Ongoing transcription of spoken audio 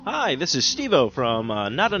Hi, this is Steve-O from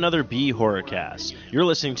Not Another Bee Horrorcast. You're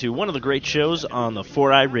listening to one of the great shows on the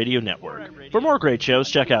 4i Radio Network. For more great shows,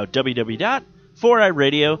 check out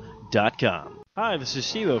www.4iradio.com. Hi, this is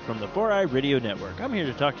Steve-O from the 4i Radio Network. I'm here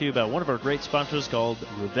to talk to you about one of our great sponsors called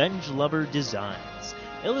Revenge Lover Designs.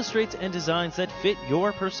 Illustrates and designs that fit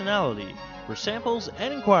your personality. For samples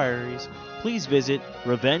and inquiries, please visit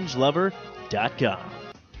revengelover.com.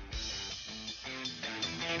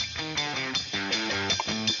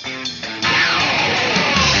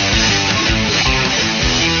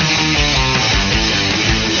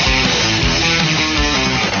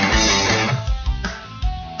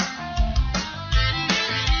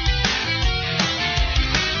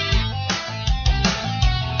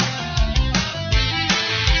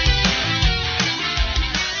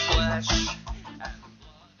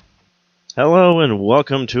 Hello and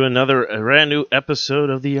welcome to another brand new episode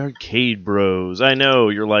of the Arcade Bros. I know,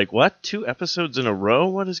 you're like, what? 2 episodes in a row?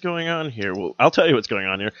 What is going on here? Well, I'll tell you what's going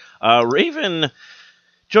on here. Raven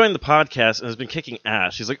joined the podcast and has been kicking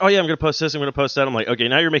ass. She's like, oh yeah, I'm going to post this, I'm going to post that. I'm like, okay,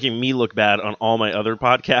 now you're making me look bad on all my other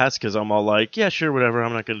podcasts because I'm all like, yeah, sure, whatever,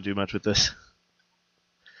 I'm not going to do much with this.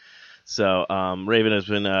 So, Raven has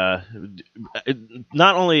been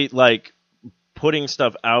not only like putting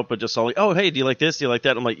stuff out, but just all like, oh, hey, do you like this? Do you like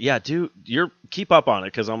that? I'm like, yeah, dude, keep up on it,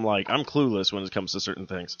 because I'm clueless when it comes to certain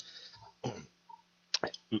things.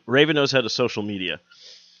 Raven knows how to social media.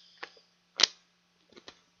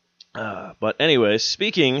 But anyways,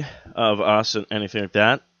 speaking of us and anything like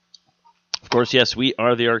that, of course, yes, we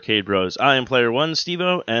are the Arcade Bros. I am Player 1,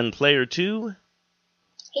 Steve-O, and Player 2...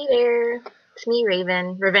 Hey there. It's me,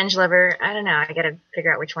 Raven. Revenge Lover. I don't know. I gotta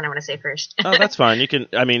figure out which one I want to say first. Oh, that's fine. You can,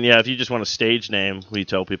 I mean, yeah, if you just want a stage name, we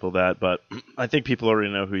tell people that, but I think people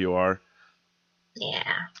already know who you are. Yeah.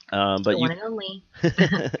 But the one and only.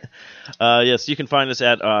 Yes, you can find us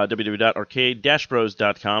at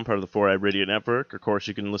www.arcade-bros.com, part of the 4i Radio Network. Of course,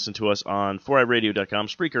 you can listen to us on 4iradio.com,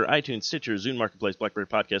 Spreaker, iTunes, Stitcher, Zune Marketplace, BlackBerry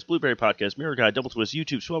Podcast, Blueberry Podcast, Mirror Guide, Double Twist,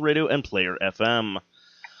 YouTube, Swell Radio, and Player FM.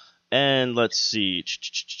 And let's see.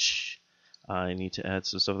 I need to add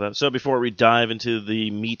some stuff to that. So before we dive into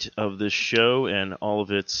the meat of this show and all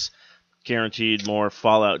of its guaranteed more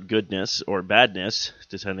Fallout goodness or badness,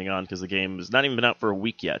 depending on, because the game has not even been out for a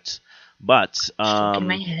week yet. But in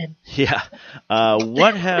my head. Yeah,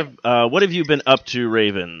 what have you been up to,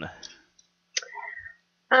 Raven?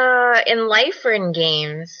 In life or in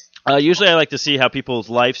games? Usually, I like to see how people's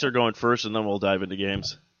lives are going first, and then we'll dive into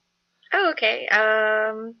games. Oh, okay.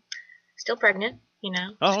 Still pregnant.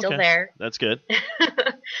 Still okay. there. That's good.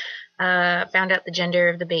 Found out the gender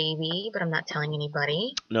of the baby, but I'm not telling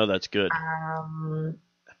anybody. No, that's good.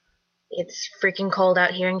 It's freaking cold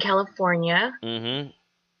out here in California. Mm-hmm.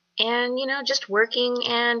 And, just working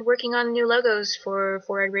on new logos for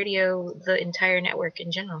 4i Radio, the entire network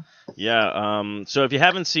in general. Yeah, so if you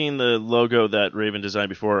haven't seen the logo that Raven designed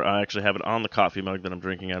before, I actually have it on the coffee mug that I'm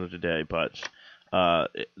drinking out of today, but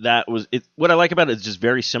that was it. What I like about it is just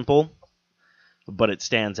very simple, but it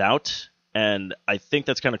stands out, and I think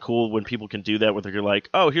that's kind of cool when people can do that, where they're like,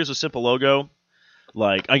 oh, here's a simple logo.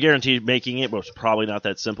 Like, I guarantee making it was probably not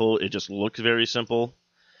that simple. It just looks very simple.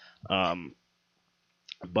 But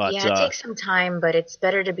yeah, it takes some time, but it's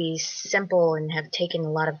better to be simple and have taken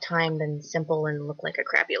a lot of time than simple and look like a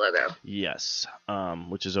crappy logo. Yes,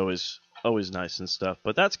 which is always nice and stuff.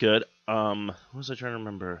 But that's good. What was I trying to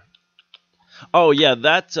remember? Oh yeah,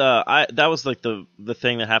 that was like the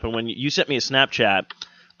thing that happened when you sent me a Snapchat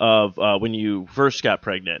of when you first got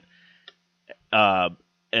pregnant,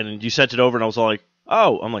 and you sent it over, and I was all like,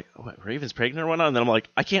 oh, I'm like, oh, Raven's pregnant or whatnot, and then I'm like,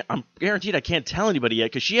 I'm guaranteed I can't tell anybody yet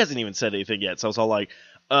because she hasn't even said anything yet. So I was all like,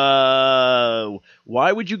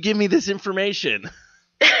 why would you give me this information?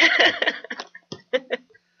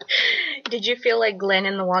 Did you feel like Glenn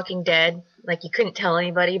in The Walking Dead? Like you couldn't tell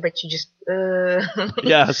anybody, but you just,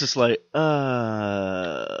 Yeah, it's just like,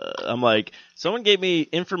 I'm like, someone gave me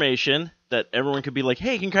information that everyone could be like,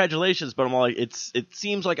 hey, congratulations, but I'm all like, it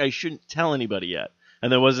seems like I shouldn't tell anybody yet. And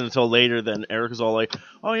then it wasn't until later then Eric was all like,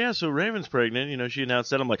 oh yeah, so Raven's pregnant, she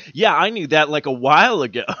announced that. I'm like, yeah, I knew that like a while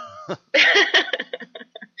ago.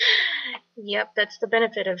 Yep, that's the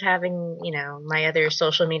benefit of having, my other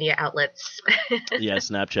social media outlets. Yeah,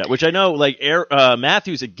 Snapchat, which I know, like,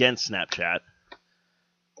 Matthew's against Snapchat.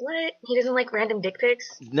 What? He doesn't like random dick pics?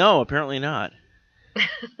 No, apparently not.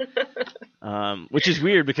 Which is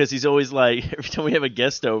weird because he's always like, every time we have a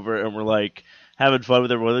guest over and we're like having fun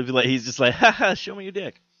with everyone, he's just like, haha, show me your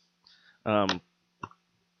dick.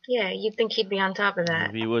 Yeah, you'd think he'd be on top of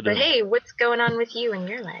that. He would. But hey, what's going on with you in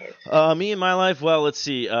your life? Me and my life, well, let's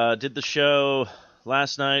see. Did the show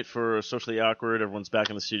last night for Socially Awkward. Everyone's back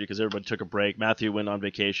in the studio because everybody took a break. Matthew went on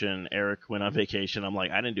vacation. Eric went on vacation. I'm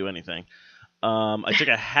like, I didn't do anything. I took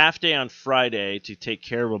a half day on Friday to take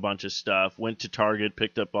care of a bunch of stuff. Went to Target,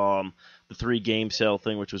 picked up the 3 game sale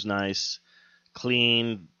thing, which was nice.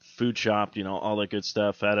 Clean, food shopped, all that good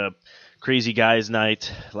stuff. Had a crazy guys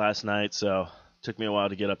night last night, so took me a while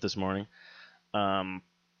to get up this morning.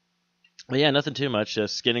 But yeah, nothing too much.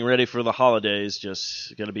 Just getting ready for the holidays.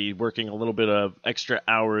 Just going to be working a little bit of extra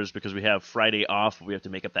hours because we have Friday off. We have to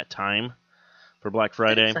make up that time for Black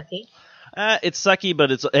Friday. It's sucky,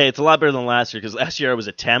 but it's a lot better than last year because last year I was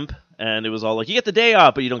a temp and it was all like you get the day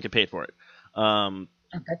off, but you don't get paid for it.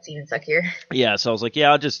 That's even suckier. Yeah, so I was like,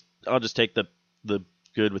 yeah, I'll just take the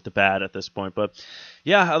good with the bad at this point. But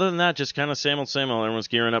yeah, other than that, just kind of same old. Everyone's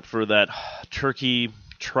gearing up for that turkey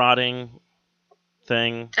trotting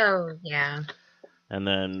thing. Oh yeah. And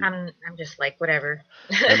then I'm just like whatever.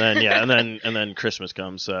 and then yeah, and then Christmas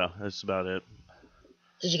comes, so that's about it.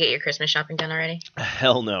 Did you get your Christmas shopping done already?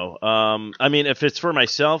 Hell no. I mean, if it's for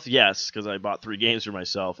myself, yes, because I bought 3 games for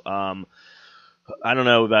myself. I don't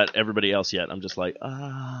know about everybody else yet. I'm just like,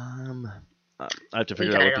 I have to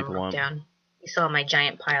figure out what people want. You saw my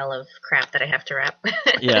giant pile of crap that I have to wrap.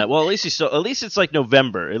 Yeah, well, at least it's like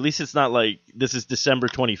November. At least it's not like this is December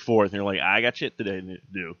 24th, and you're like, I got shit today to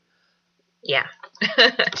do. Yeah.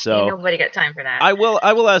 So nobody got time for that. I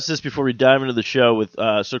will ask this before we dive into the show with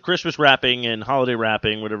so Christmas wrapping and holiday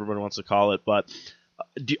wrapping, whatever everybody wants to call it. But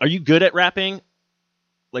are you good at wrapping,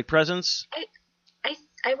 like presents?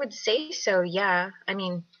 I would say so. Yeah. I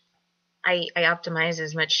mean, I optimize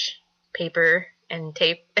as much paper and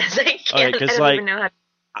tape as I can. Okay, because I don't even know how.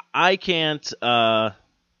 I can't. I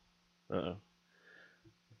don't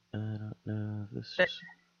know.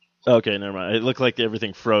 Okay, never mind. It looked like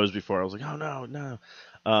everything froze before. I was like, oh no.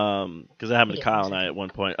 Because that happened to Kyle and I at one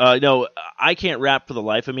point. No, I can't wrap for the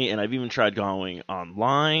life of me, and I've even tried going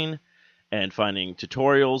online and finding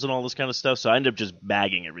tutorials and all this kind of stuff. So I end up just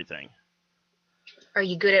bagging everything. Are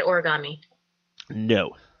you good at origami?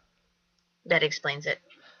 No. That explains it.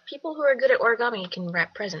 People who are good at origami can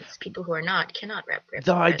wrap presents. People who are not cannot wrap presents.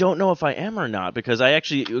 Though I don't know if I am or not, because I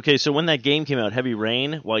actually... Okay, so when that game came out, Heavy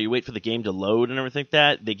Rain, while you wait for the game to load and everything like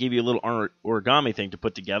that, they gave you a little origami thing to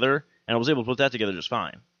put together, and I was able to put that together just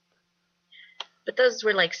fine. But those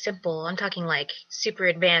were, like, simple. I'm talking, like, super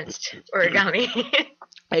advanced origami.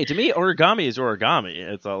 Hey, to me, origami is origami.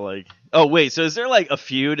 It's all like... Oh, wait, so is there, like, a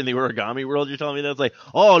feud in the origami world you're telling me that's like,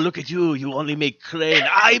 oh, look at you, you only make crane.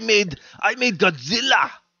 I made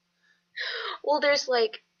Godzilla! Well, there's,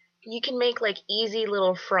 like, you can make, like, easy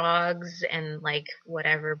little frogs and, like,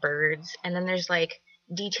 whatever birds. And then there's, like,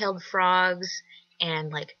 detailed frogs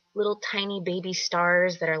and, like, little tiny baby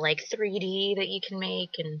stars that are, like, 3D that you can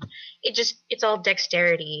make. And it's all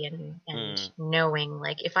dexterity and knowing,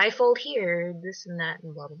 like, if I fold here, this and that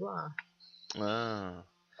and blah, blah, blah. Oh.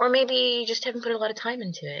 Or maybe you just haven't put a lot of time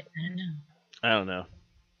into it. I don't know.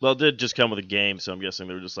 Well, it did just come with a game, so I'm guessing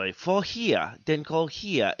they were just like, for here, then go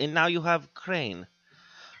here, and now you have crane.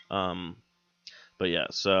 But yeah,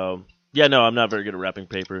 so... Yeah, no, I'm not very good at wrapping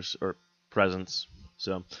papers or presents,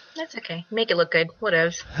 so... That's okay. Make it look good.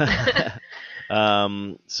 Whatevs.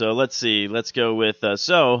 So let's see. Let's go with...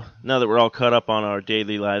 so, now that we're all caught up on our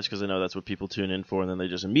daily lives, because I know that's what people tune in for, and then they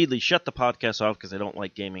just immediately shut the podcast off because they don't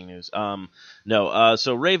like gaming news.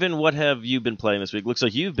 So Raven, what have you been playing this week? Looks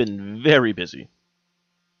like you've been very busy.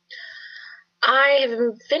 I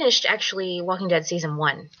have finished, actually, Walking Dead Season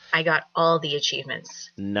 1. I got all the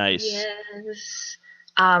achievements. Nice. Yes.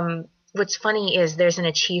 What's funny is there's an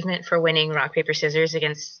achievement for winning rock, paper, scissors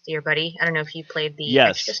against your buddy. I don't know if you played the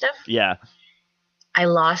extra stuff. Yeah. I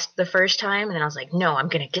lost the first time, and then I was like, no, I'm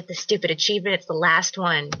going to get the stupid achievement. It's the last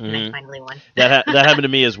one. And I finally won. That happened to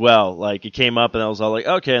me as well. Like, it came up, and I was all like,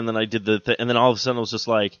 okay, and then I did and then all of a sudden it was just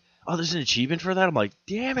like, oh, there's an achievement for that? I'm like,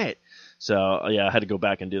 damn it. So, yeah, I had to go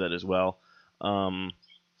back and do that as well.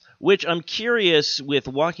 Which I'm curious with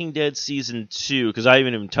Walking Dead Season 2, because I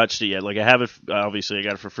haven't even touched it yet. Like, I have it, obviously, I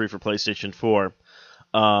got it for free for PlayStation 4,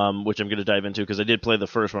 which I'm going to dive into, because I did play the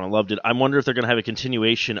first one. I loved it. I wonder if they're going to have a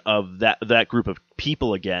continuation of that group of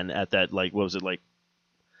people again at that, like, what was it, like,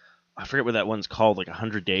 I forget what that one's called, like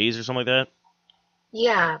 100 Days or something like that?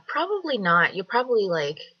 Yeah, probably not. You'll probably,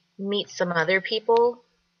 like, meet some other people.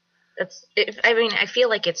 I feel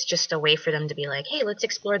like it's just a way for them to be like, hey, let's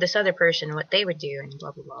explore this other person, what they would do, and blah,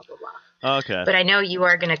 blah, blah, blah, blah. Okay. But I know you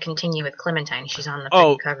are going to continue with Clementine. She's on the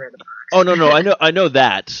cover of the box. Oh, no, I know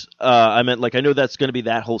that. I meant, like, I know that's going to be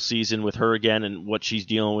that whole season with her again and what she's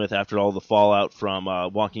dealing with after all the fallout from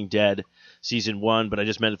Walking Dead Season 1, but I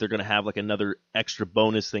just meant if they're going to have, like, another extra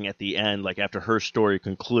bonus thing at the end, like, after her story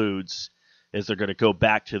concludes, is they're going to go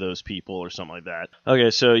back to those people or something like that.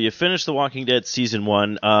 Okay, so you finished The Walking Dead Season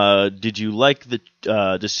 1. Did you like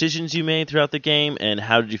the decisions you made throughout the game, and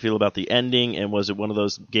how did you feel about the ending, and was it one of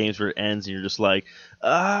those games where it ends and you're just like,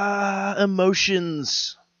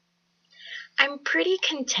 emotions? I'm pretty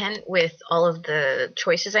content with all of the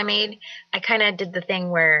choices I made. I kind of did the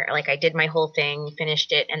thing where, like, I did my whole thing,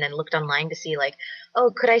 finished it, and then looked online to see, like,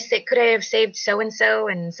 oh, could I have saved so-and-so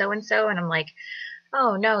and so-and-so? And I'm like,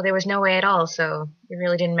 oh, no, there was no way at all, so it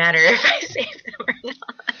really didn't matter if I saved them or not.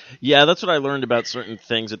 Yeah, that's what I learned about certain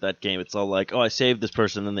things at that game. It's all like, oh, I saved this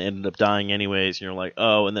person, and they ended up dying anyways, and you're like,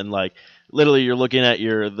 oh, and then, like, literally you're looking at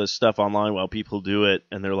the stuff online while people do it,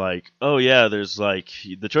 and they're like, oh, yeah, there's, like,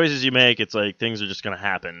 the choices you make, it's like, things are just going to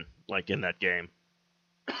happen, like, in that game.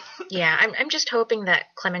 Yeah, I'm just hoping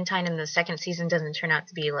that Clementine in the second season doesn't turn out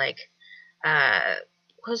to be, like,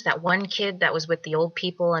 what was that one kid that was with the old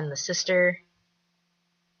people and the sister?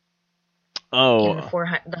 Oh. In the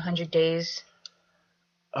 100 days.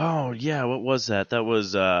 Oh, yeah, what was that? That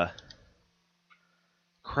was,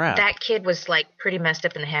 crap. That kid was, like, pretty messed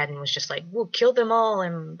up in the head and was just like, we'll kill them all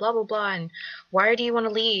and blah, blah, blah, and why do you want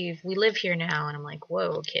to leave? We live here now. And I'm like,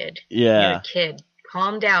 whoa, kid. Yeah. You're a kid.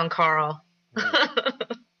 Calm down, Carl.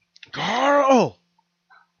 Carl!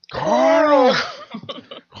 Carl!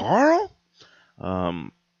 Carl?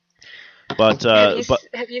 But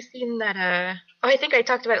have you seen that, oh, I think I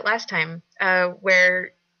talked about it last time,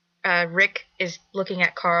 where Rick is looking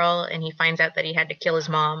at Carl and he finds out that he had to kill his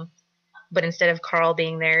mom, but instead of Carl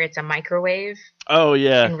being there, it's a microwave. Oh,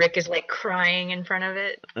 yeah. And Rick is, like, crying in front of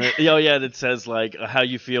it. Oh, yeah, and it says, like, how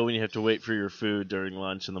you feel when you have to wait for your food during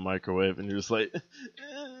lunch in the microwave, and you're just like...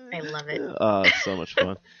 I love it. Oh, it's so much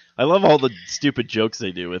fun. I love all the stupid jokes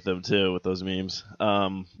they do with them, too, with those memes.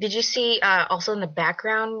 Did you see, also in the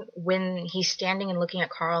background, when he's standing and looking at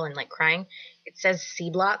Carl and, like, crying, it says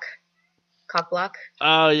C-block, cock block?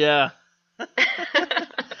 Oh, yeah.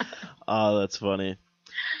 Oh, that's funny.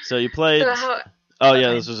 So you played... Oh,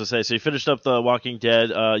 yeah, this was to say. So you finished up The Walking Dead.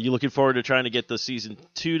 You looking forward to trying to get the Season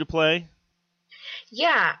 2 to play?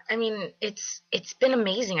 Yeah, I mean, it's been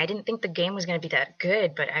amazing. I didn't think the game was going to be that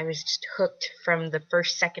good, but I was just hooked from the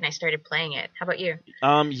first second I started playing it. How about you?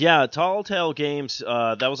 Yeah, Telltale Games,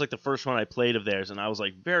 that was like the first one I played of theirs, and I was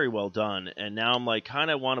like, very well done. And now I'm like, kind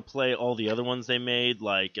of want to play all the other ones they made,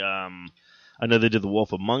 like, I know they did The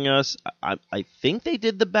Wolf Among Us. I think they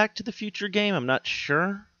did the Back to the Future game, I'm not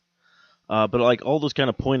sure. But like all those kind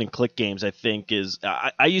of point and click games, I think is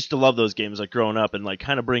I used to love those games like growing up, and like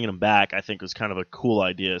kind of bringing them back, I think was kind of a cool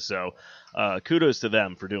idea. So kudos to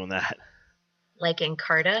them for doing that. Like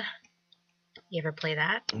Encarta, you ever play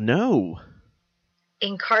that? No.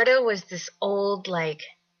 Encarta was this old, like,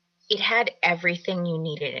 it had everything you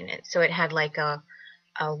needed in it. So it had like a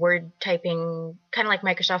word typing, kind of like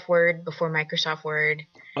Microsoft Word before Microsoft Word,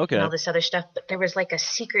 Okay. and all this other stuff. But there was like a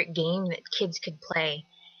secret game that kids could play.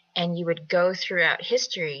 And you would go throughout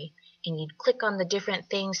history, and you'd click on the different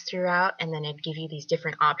things throughout, and then it'd give you these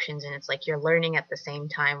different options, and it's like you're learning at the same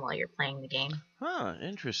time while you're playing the game. Huh,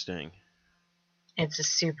 interesting. It's a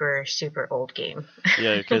super, super old game.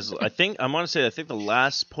 Yeah, because I think the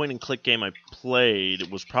last point and click game I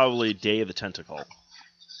played was probably Day of the Tentacle.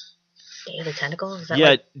 Day of the Tentacle? Is that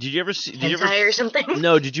like did you ever see hentai or something?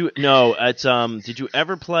 No, did you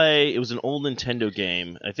ever play, it was an old Nintendo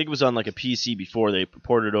game. I think it was on like a PC before they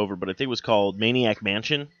ported it over, but I think it was called Maniac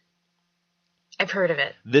Mansion. I've heard of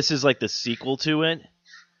it. This is like the sequel to it.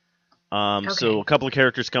 Okay. So a couple of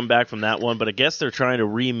characters come back from that one, but I guess they're trying to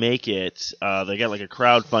remake it. They got like a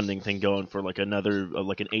crowdfunding thing going for like another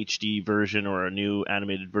like an HD version or a new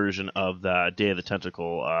animated version of the Day of the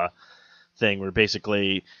Tentacle thing, where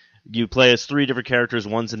basically you play as 3 different characters.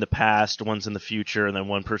 One's in the past, one's in the future, and then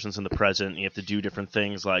one person's in the present. And you have to do different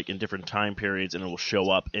things like in different time periods, and it will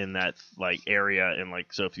show up in that like area. And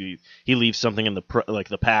like so, if he leaves something in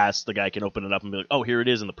the past, the guy can open it up and be like, "Oh, here it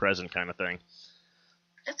is in the present," kind of thing.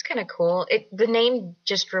 That's kind of cool. The name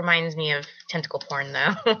just reminds me of tentacle porn,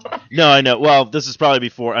 though. No, I know. Well, this is probably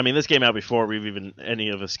before. I mean, this came out before any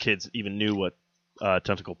of us kids even knew what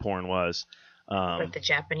tentacle porn was. But the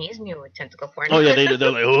Japanese knew what tentacle porn was. Oh, yeah,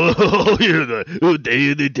 they're like, oh, you're the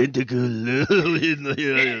Day of the Tentacle.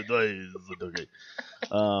 Okay.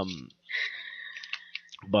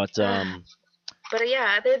 But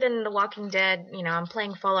yeah, other than The Walking Dead, I'm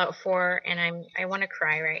playing Fallout 4, and I want to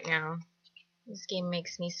cry right now. This game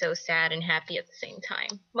makes me so sad and happy at the same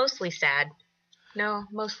time. Mostly sad. No,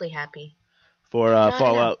 mostly happy. For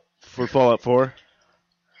Fallout 4?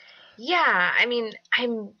 Yeah, I mean,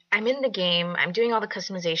 I'm in the game. I'm doing all the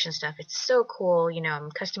customization stuff. It's so cool. You know, I'm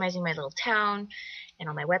customizing my little town and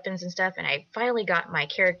all my weapons and stuff, and I finally got my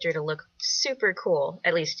character to look super cool,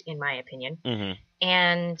 at least in my opinion. Mm-hmm.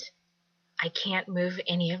 And I can't move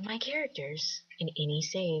any of my characters in any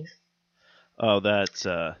save. Oh, that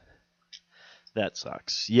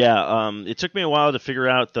sucks. Yeah, it took me a while to figure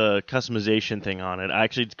out the customization thing on it. I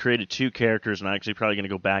actually created 2 characters, and I'm actually probably going to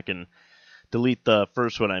go back and delete the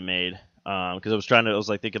first one I made because I was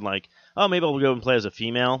like thinking like, oh, maybe I'll go and play as a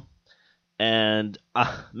female. And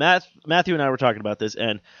Matthew and I were talking about this,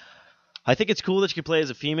 and I think it's cool that you can play as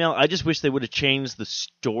a female. I just wish they would have changed the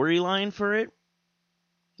storyline for it.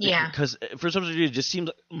 Yeah. Because for some reason, it just seems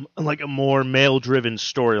like a more male-driven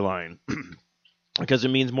storyline. Because it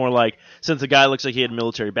means more like, since the guy looks like he had a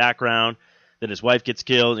military background, then his wife gets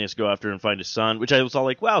killed, and he has to go after and find his son, which I was all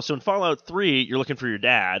like, wow, so in Fallout 3, you're looking for your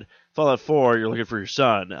dad. Fallout 4, you're looking for your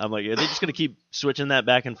son. I'm like, are they just going to keep switching that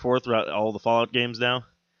back and forth throughout all the Fallout games now?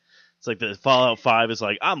 It's like the Fallout 5 is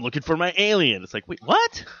like, I'm looking for my alien. It's like, wait,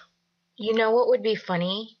 what? You know what would be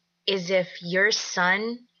funny is if your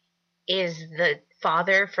son is the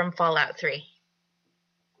father from Fallout 3.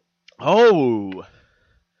 Oh.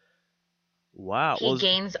 Wow. He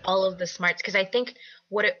gains all of the smarts because I think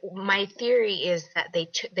my theory is that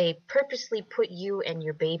they purposely put you and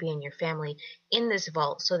your baby and your family in this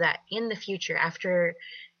vault so that in the future, after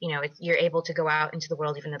you're able to go out into the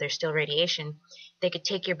world, even though there's still radiation, they could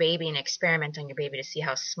take your baby and experiment on your baby to see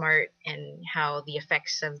how smart and how the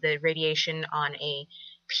effects of the radiation on a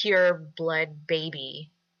pure blood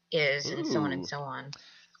baby is, and so on and so on.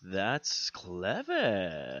 That's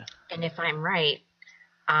clever. And if I'm right,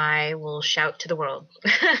 I will shout to the world.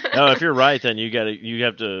 No, if you're right, then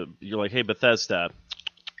you're like, hey, Bethesda,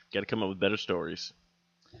 gotta come up with better stories.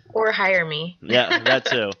 Or hire me. Yeah, that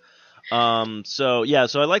too. So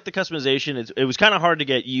I like the customization. It was kind of hard to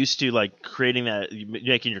get used to, like, creating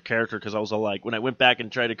making your character, because I was all like, when I went back and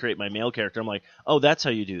tried to create my male character, I'm like, oh, that's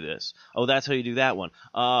how you do this. Oh, that's how you do that one.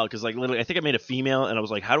 Because, like, literally, I think I made a female, and I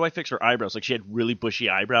was like, how do I fix her eyebrows? Like, she had really bushy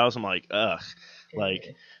eyebrows. I'm like, ugh,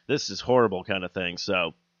 like, this is horrible kind of thing.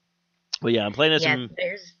 So, but yeah, I'm playing as some...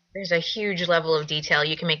 There's a huge level of detail.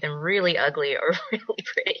 You can make them really ugly or really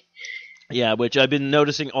pretty. Yeah, which I've been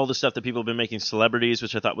noticing all the stuff that people have been making celebrities,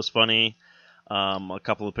 which I thought was funny. A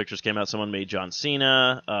couple of pictures came out. Someone made John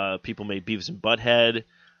Cena. People made Beavis and Butthead.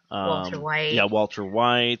 Walter White. Yeah, Walter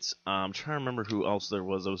White. I'm trying to remember who else there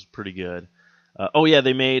was that was pretty good.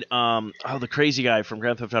 They made the crazy guy from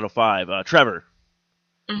Grand Theft Auto 5, Trevor.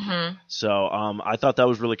 Mm-hmm. So I thought that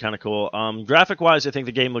was really kind of cool. Graphic-wise, I think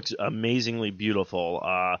the game looks amazingly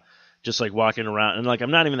beautiful. Just like walking around, and like I'm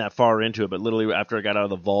not even that far into it, but literally after I got out of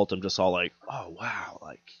the vault, I'm just all like, oh wow,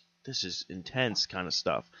 like this is intense kind of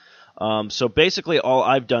stuff. So basically all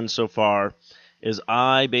I've done so far is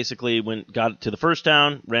I basically got to the first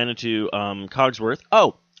town, ran into Cogsworth.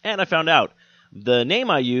 Oh, and I found out the name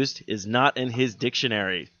I used is not in his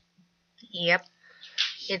dictionary. Yep.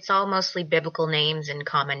 It's all mostly biblical names and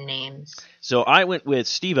common names. So I went with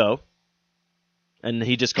Steve-O, and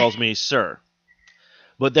he just calls me Sir.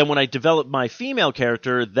 But then when I developed my female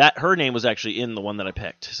character, her name was actually in the one that I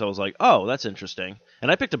picked. So I was like, oh, that's interesting.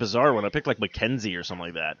 And I picked a bizarre one. I picked like Mackenzie or something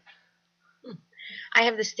like that. I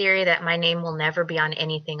have this theory that my name will never be on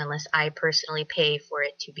anything unless I personally pay for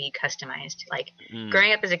it to be customized. Like,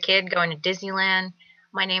 growing up as a kid, going to Disneyland,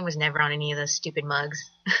 my name was never on any of those stupid mugs.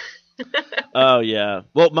 Oh, yeah.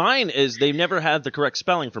 Well, mine is, they've never had the correct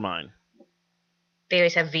spelling for mine. They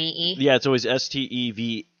always have V-E? Yeah, it's always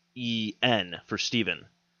Steven for Steven,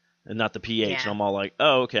 and not the PH. Yeah. And I'm all like,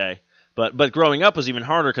 oh, okay. But growing up was even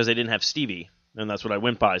harder because they didn't have Stevie, and that's what I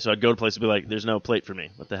went by. So I'd go to places and be like, there's no plate for me.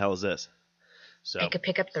 What the hell is this? So I could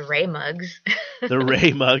pick up the Ray mugs. The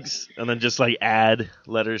Ray mugs, and then just like add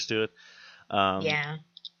letters to it. Yeah.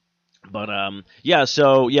 But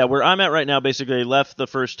where I'm at right now, basically left the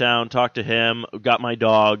first town, talked to him, got my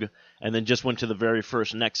dog, and then just went to the very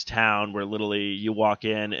first next town where literally you walk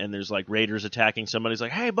in and there's like raiders attacking somebody's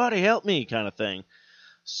like, hey buddy, help me kind of thing.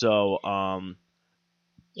 So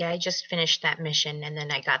yeah, I just finished that mission and then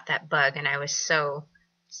I got that bug and I was so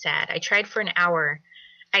sad. I tried for an hour.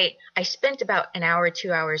 I spent about an hour,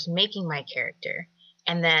 2 hours making my character,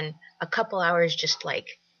 and then a couple hours just like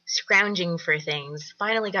scrounging for things.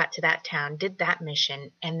 Finally got to that town, did that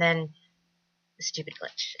mission, and then the stupid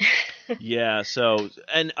glitch. Yeah, so,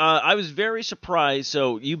 and I was very surprised.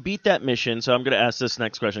 So you beat that mission, so I'm going to ask this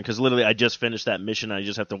next question, because literally I just finished that mission, and I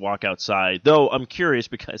just have to walk outside. Though I'm curious,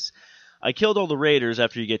 because I killed all the raiders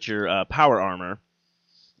after you get your power armor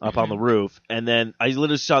up on the roof, and then I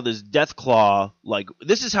literally saw this death claw. Like,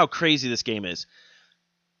 this is how crazy this game is.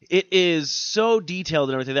 It is so detailed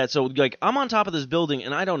and everything like that. So, like, I'm on top of this building,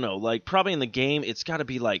 and I don't know, like, probably in the game, it's got to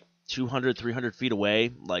be, like, 200, 300 feet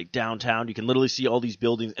away, like, downtown. You can literally see all these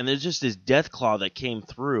buildings, and there's just this death claw that came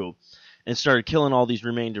through and started killing all these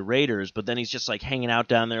remainder raiders, but then he's just, like, hanging out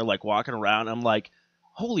down there, like, walking around. I'm like,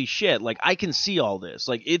 holy shit, like, I can see all this.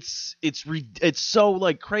 Like, it's so,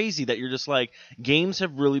 like, crazy that you're just, like, games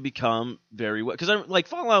have really become very, because, like,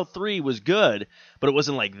 Fallout 3 was good, but it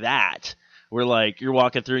wasn't like that. Where, like, you're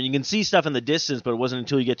walking through and you can see stuff in the distance, but it wasn't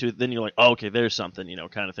until you get to it, then you're like, oh, okay, there's something,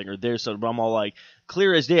 kind of thing, or there's something. But I'm all like,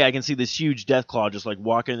 clear as day, I can see this huge deathclaw just, like,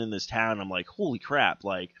 walking in this town. I'm like, holy crap,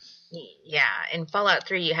 like. Yeah, in Fallout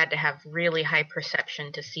 3, you had to have really high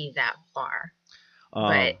perception to see that far.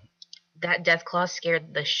 But that deathclaw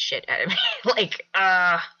scared the shit out of me. Like,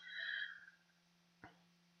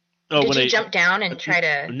 did you jump down and try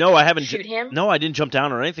to no, I haven't shoot him? No, I didn't jump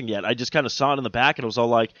down or anything yet. I just kind of saw it in the back, and it was all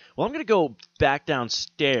like, well, I'm going to go back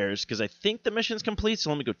downstairs because I think the mission's complete,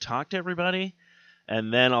 so let me go talk to everybody,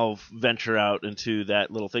 and then I'll venture out into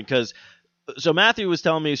that little thing. So Matthew was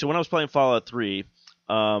telling me, so when I was playing Fallout 3,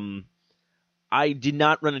 I did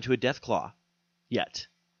not run into a deathclaw yet.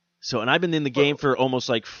 So, and I've been in the game for almost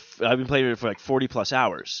like, I've been playing it for like 40 plus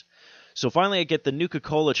hours. So finally I get the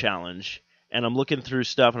Nuka-Cola challenge, and I'm looking through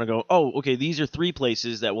stuff, and I go, oh, okay, these are 3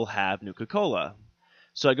 places that will have Nuka-Cola.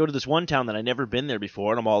 So I go to this one town that I'd never been there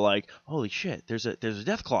before, and I'm all like, holy shit, there's a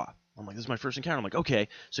Deathclaw. I'm like, this is my first encounter. I'm like, okay.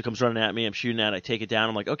 So it comes running at me, I'm shooting at it, I take it down.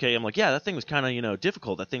 I'm like, okay. I'm like, yeah, that thing was kind of,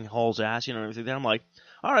 difficult. That thing hauls ass, and everything. Then I'm like,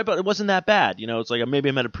 all right, but it wasn't that bad. It's like maybe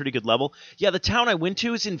I'm at a pretty good level. Yeah, the town I went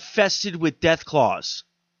to is infested with Deathclaws.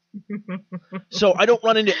 So I don't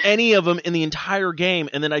run into any of them in the entire game,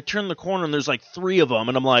 and then I turn the corner, and there's like 3 of them,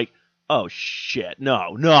 and I'm like, oh, shit,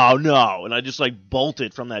 no. And I just, like,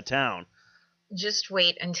 bolted from that town. Just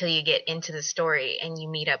wait until you get into the story and you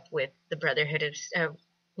meet up with the Brotherhood of...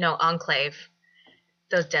 Enclave.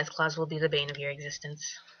 Those Deathclaws will be the bane of your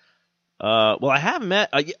existence. Well, I have met...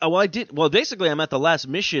 I did... Well, basically, I'm at the last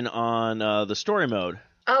mission on the story mode.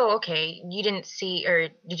 Oh, okay. You didn't see... Or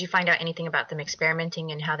did you find out anything about them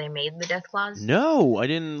experimenting and how they made the Deathclaws? No, I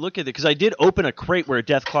didn't look at it. Because I did open a crate where a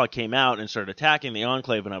Deathclaw came out and started attacking the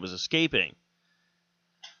Enclave when I was escaping.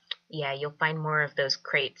 Yeah, you'll find more of those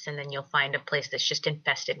crates, and then you'll find a place that's just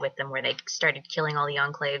infested with them where they started killing all the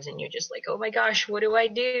Enclaves, and you're just like, oh my gosh, what do I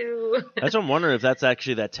do? That's what I'm wondering if that's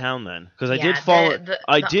actually that town then. Because I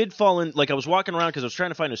did fall in, like I was walking around because I was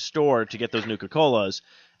trying to find a store to get those Nuka-Colas,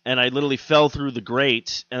 and I literally fell through the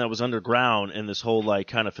grate, and I was underground in this whole like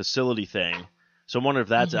kind of facility thing. So I'm wondering if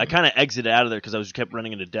that's I kind of exited out of there because I was kept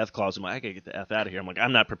running into Deathclaws. I'm like, I gotta get the F out of here. I'm like,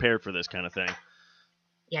 I'm not prepared for this kind of thing.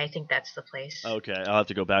 Yeah, I think that's the place. Okay, I'll have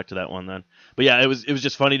to go back to that one then. But yeah, it was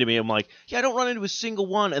just funny to me. I'm like, yeah, I don't run into a single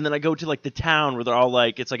one, and then I go to like the town where they're all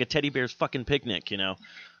like, it's like a teddy bear's fucking picnic,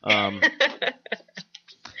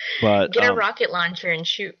 But get a rocket launcher and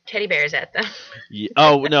shoot teddy bears at them. Yeah,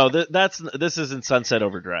 oh no, this isn't Sunset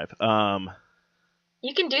Overdrive.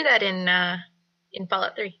 You can do that in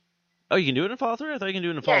Fallout 3. Oh, you can do it in Fallout 3? I thought you can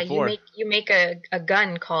do it in Fallout 4. Yeah, you make a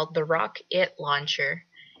gun called the Rocket Launcher.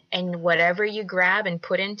 And whatever you grab and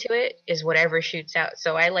put into it is whatever shoots out.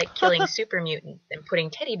 So I like killing super mutants and putting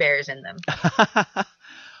teddy bears in them.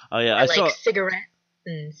 Oh yeah, I saw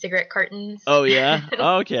cigarette cartons. Oh yeah,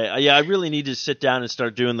 okay. Yeah, I really need to sit down and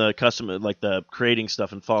start doing the custom, like the creating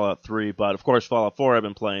stuff in Fallout 3. But of course, Fallout 4 I've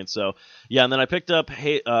been playing. So yeah, and then I picked up what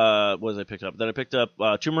did I pick up? Then I picked up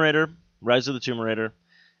Tomb Raider, Rise of the Tomb Raider,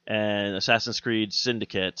 and Assassin's Creed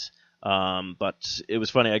Syndicate. But it was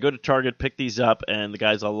funny. I go to Target, pick these up, and the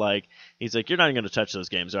guy's all like, he's like, you're not even going to touch those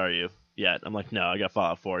games, are you? Yet. I'm like, no, I got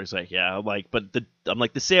Fallout 4. He's like, yeah. I'm like,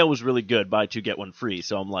 the sale was really good. Buy 2, get 1 free.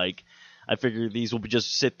 So I'm like, I figure these will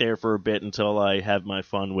just sit there for a bit until I have my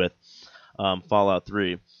fun with Fallout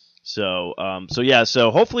 3. So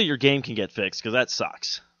hopefully your game can get fixed, because that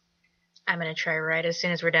sucks. I'm going to try right as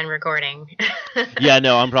soon as we're done recording. Yeah,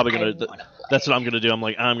 no, I'm probably going to... That's what I'm going to do. I'm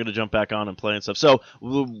going to jump back on and play and stuff. So,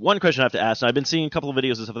 one question I have to ask, and I've been seeing a couple of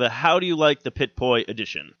videos and stuff like that. How do you like the Pit-Boy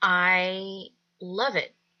edition? I love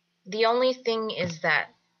it. The only thing is that,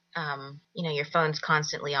 your phone's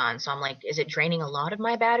constantly on. So I'm like, is it draining a lot of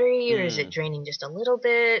my battery, or is it draining just a little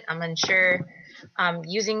bit? I'm unsure.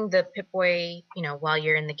 Using the Pip-Boy, while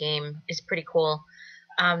you're in the game is pretty cool.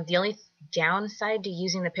 The only downside to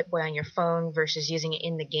using the Pip-Boy on your phone versus using it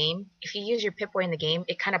in the game, if you use your Pip-Boy in the game,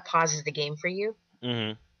 it kind of pauses the game for you.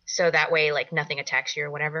 Mm-hmm. So that way, like, nothing attacks you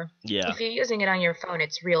or whatever. Yeah. If you're using it on your phone,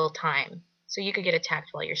 it's real time. So you could get attacked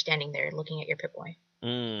while you're standing there looking at your Pip-Boy.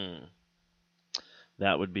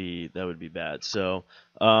 That would be bad. So,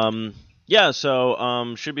 Yeah,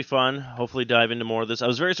 so should be fun. Hopefully dive into more of this. I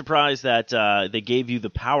was very surprised that they gave you the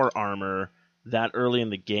power armor that early in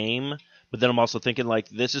the game, but then I'm also thinking, like,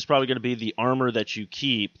 this is probably going to be the armor that you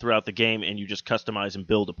keep throughout the game, and you just customize and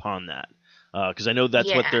build upon that. Because I know that's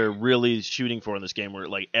what Yeah. they're really shooting for in this game, where,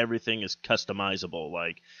 like, everything is customizable.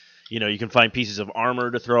 Like, you can find pieces of armor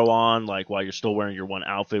to throw on, like, while you're still wearing your one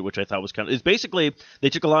outfit, which I thought was it's basically, they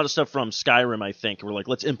took a lot of stuff from Skyrim, I think, and were like,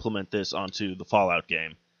 let's implement this onto the Fallout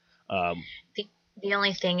game. The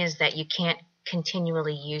only thing is that you can't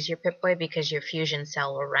continually use your Pip-Boy because your fusion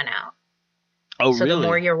cell will run out. Oh, So really? the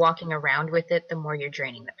more you're walking around with it, the more you're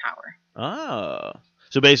draining the power. Ah.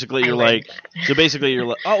 So basically you're like,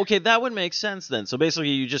 oh, okay, that would make sense then. So basically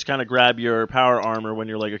you just kind of grab your power armor when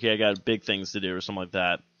you're like, okay, I got big things to do or something like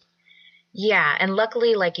that. Yeah, and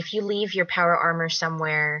luckily, like, if you leave your power armor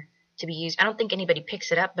somewhere to be used, I don't think anybody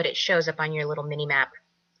picks it up, but it shows up on your little mini-map.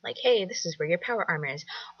 Like, hey, this is where your power armor is.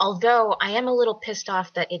 Although, I am a little pissed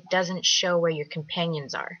off that it doesn't show where your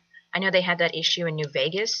companions are. I know they had that issue in New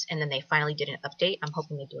Vegas, and then they finally did an update. I'm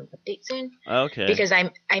hoping they do an update soon. Okay. Because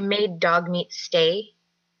I made Dogmeat stay,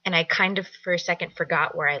 and I kind of, for a second,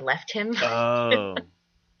 forgot where I left him. Oh.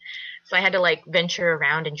 So I had to, like, venture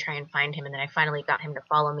around and try and find him, and then I finally got him to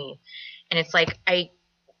follow me. And it's like,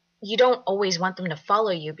 you don't always want them to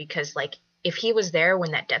follow you because, like, if he was there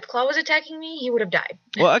when that Deathclaw was attacking me, he would have died.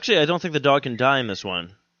 Well, actually, I don't think the dog can die in this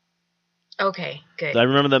one. Okay, good. I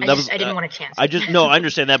remember them. I didn't want a chance. I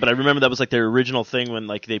understand that, but I remember that was like their original thing when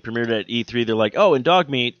like they premiered at E3. They're like, oh, and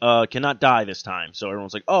Dogmeat cannot die this time. So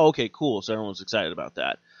everyone's like, oh, okay, cool. So everyone's excited about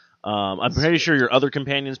that. I'm pretty sure your other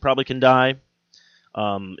companions probably can die.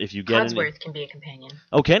 If you get Codsworth can be a companion.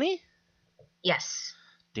 Oh, can he? Yes.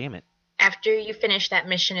 Damn it. After you finish that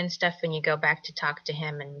mission and stuff, and you go back to talk to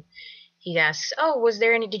him, and he asks, oh,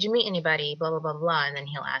 did you meet anybody, blah, blah, blah, blah, and then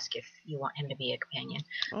he'll ask if you want him to be a companion.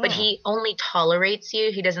 Oh. But he only tolerates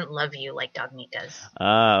you. He doesn't love you like Dogmeat does.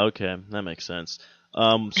 Ah, okay. That makes sense.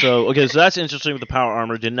 So that's interesting with the power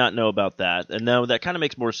armor. Did not know about that. And now that kind of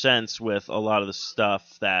makes more sense with a lot of the stuff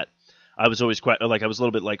that I was always I was a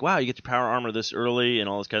little bit like, wow, you get your power armor this early and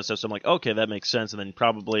all this kind of stuff. So I'm like, okay, that makes sense. And then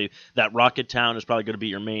probably that Rocket Town is probably going to be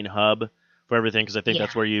your main hub for everything because I think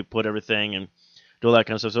that's where you put everything and do all that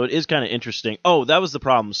kind of stuff. So it is kind of interesting. Oh, that was the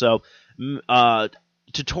problem. So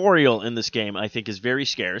tutorial in this game I think is very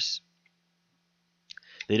scarce.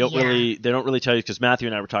 They don't really tell you because Matthew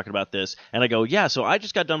and I were talking about this, and I go, yeah. So I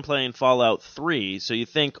just got done playing Fallout 3. So you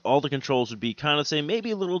think all the controls would be kind of the same,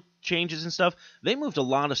 maybe little changes and stuff. They moved a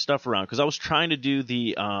lot of stuff around because I was trying to do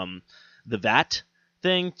the VAT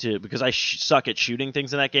thing because I suck at shooting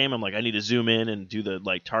things in that game. I'm like, I need to zoom in and do the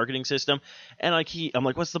like targeting system, and I'm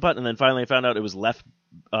like, what's the button? And then finally I found out it was left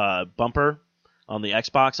bumper on the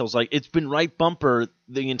Xbox. I was like, it's been right bumper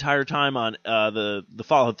the entire time on the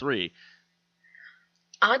Fallout 3.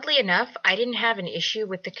 Oddly enough, I didn't have an issue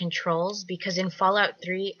with the controls because in Fallout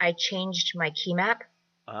 3, I changed my key map.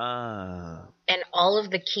 Ah. And all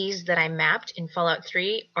of the keys that I mapped in Fallout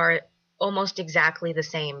 3 are almost exactly the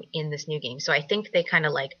same in this new game. So I think they kind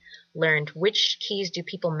of like learned which keys do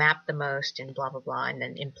people map the most and blah, blah, blah, and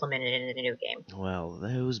then implemented it in the new game. Well,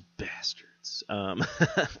 those bastards. Yeah,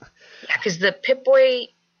 because the Pip-Boy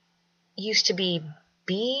used to be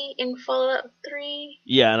B in Fallout 3.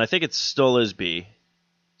 Yeah, and I think it still is B.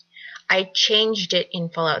 I changed it in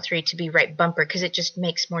Fallout 3 to be right bumper because it just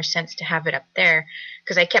makes more sense to have it up there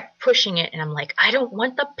because I kept pushing it and I'm like, I don't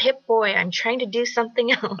want the Pip-Boy. I'm trying to do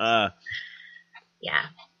something else. Yeah.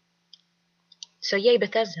 So yay,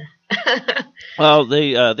 Bethesda. Well,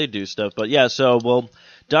 they do stuff, but yeah, so we'll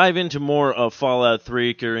dive into more of Fallout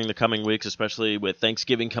 3 during the coming weeks, especially with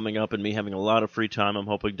Thanksgiving coming up and me having a lot of free time. I'm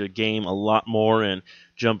hoping to game a lot more and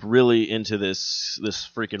jump really into this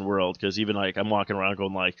freaking world because even like I'm walking around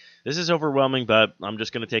going like, this is overwhelming, but I'm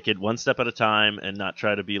just going to take it one step at a time and not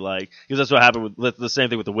try to be like, because that's what happened with the same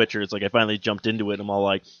thing with The Witcher. It's like I finally jumped into it and I'm all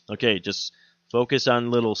like, okay, just focus on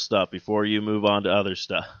little stuff before you move on to other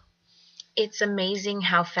stuff. It's amazing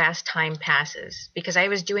how fast time passes because I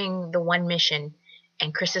was doing the one mission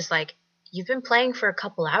and Chris is like, you've been playing for a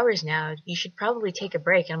couple hours now. You should probably take a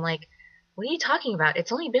break. And I'm like, what are you talking about?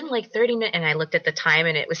 It's only been like 30 minutes. And I looked at the time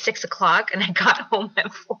and it was 6 o'clock and I got home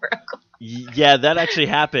at 4 o'clock. Yeah, that actually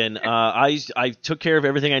happened. I took care of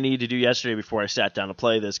everything I needed to do yesterday before I sat down to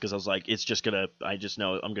play this because I was like, I just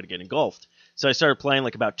know I'm going to get engulfed. So I started playing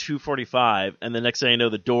like about 2:45, and the next thing I know,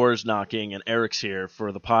 the door's knocking, and Eric's here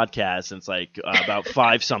for the podcast, and it's like about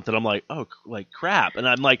 5 something. I'm like, oh, like crap, and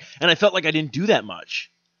I'm like, and I felt like I didn't do that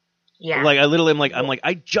much. Yeah. Like I literally, I'm like,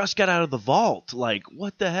 I just got out of the vault. Like,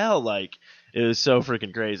 what the hell? Like, it was so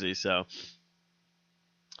freaking crazy. So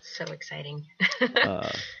So exciting.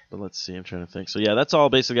 But let's see, I'm trying to think. So yeah, that's all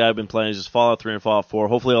basically I've been playing is just Fallout 3 and Fallout 4.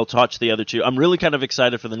 Hopefully I'll touch the other two. I'm really kind of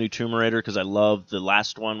excited for the new Tomb Raider because I loved the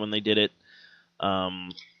last one when they did it.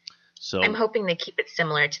 So I'm hoping they keep it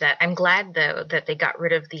similar to that. I'm glad though that they got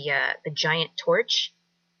rid of the giant torch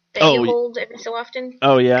that you hold every so often.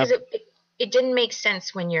 Oh yeah. Because it didn't make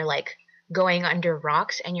sense when you're like going under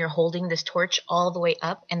rocks and you're holding this torch all the way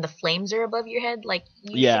up and the flames are above your head. Like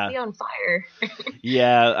you should be on fire.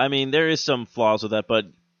 Yeah, I mean there is some flaws with that, but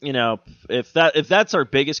you know, if that's our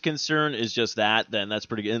biggest concern is just that, then that's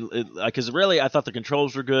pretty good. Because really, I thought the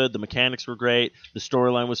controls were good, the mechanics were great, the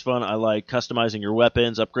storyline was fun. I like customizing your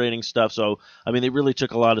weapons, upgrading stuff. So I mean, they really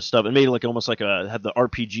took a lot of stuff and made it like almost like had the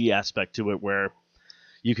RPG aspect to it where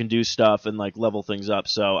you can do stuff and like level things up.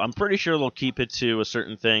 So I'm pretty sure they'll keep it to a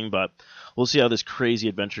certain thing, but we'll see how this crazy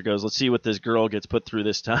adventure goes. Let's see what this girl gets put through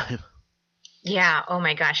this time. Yeah, oh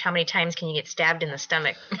my gosh, how many times can you get stabbed in the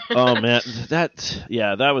stomach? Oh man,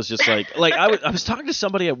 that was just like I was talking to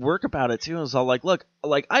somebody at work about it too, and I was all like, look,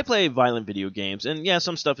 like I play violent video games, and yeah,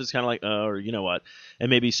 some stuff is kind of like, or you know what,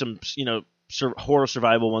 and maybe some, you know, horror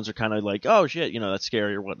survival ones are kind of like, oh shit, you know, that's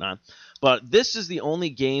scary or whatnot. But this is the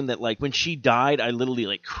only game that, like, when she died, I literally,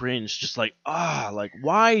 like, cringed. Just like, like,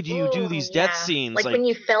 why do you do these death scenes? Like, when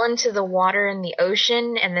you fell into the water in the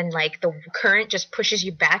ocean and then, like, the current just pushes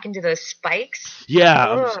you back into those spikes.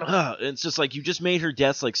 Yeah. It's just, like, you just made her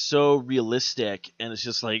deaths, like, so realistic. And it's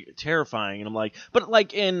just, like, terrifying. And I'm like, but,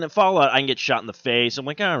 like, in Fallout, I can get shot in the face. I'm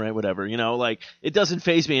like, all right, whatever. You know, like, it doesn't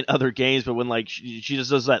faze me in other games. But when, like, she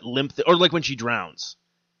just does that limp or, like, when she drowns.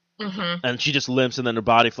 Mm-hmm. And she just limps, and then her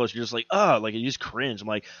body floats. You're just like, like you just cringe. I'm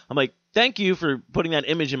like, thank you for putting that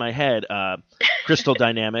image in my head, Crystal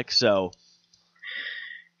Dynamics. So,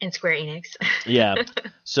 and Square Enix. Yeah.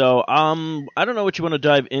 So, I don't know what you want to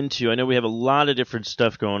dive into. I know we have a lot of different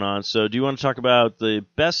stuff going on. So, do you want to talk about the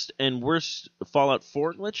best and worst Fallout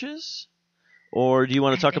 4 glitches, or do you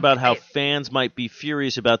want to talk about how fans might be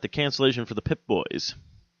furious about the cancellation for the Pip-Boys?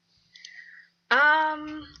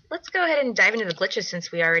 Let's go ahead and dive into the glitches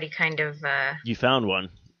since we already kind of, You found one.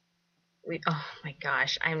 Oh my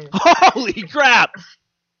gosh, Holy crap!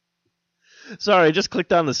 Sorry, I just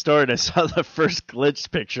clicked on the store and I saw the first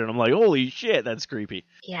glitch picture and I'm like, holy shit, that's creepy.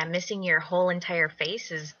 Yeah, missing your whole entire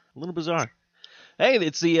face is... a little bizarre. Hey,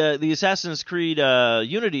 it's the Assassin's Creed,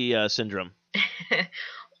 Unity, syndrome.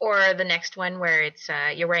 Or the next one where it's,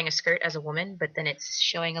 you're wearing a skirt as a woman, but then it's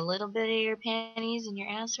showing a little bit of your panties and your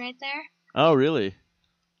ass right there. Oh, really?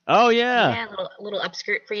 Oh, yeah. Yeah, a little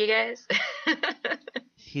upskirt for you guys.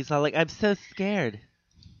 He's all like, I'm so scared.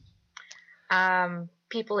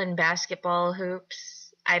 People in basketball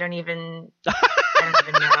hoops. I don't even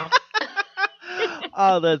know.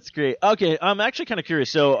 Oh, that's great. Okay, I'm actually kind of curious.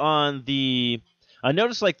 So I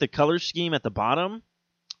noticed like the color scheme at the bottom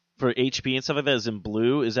for HP and stuff like that is in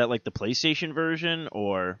blue. Is that like the PlayStation version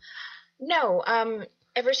or? No,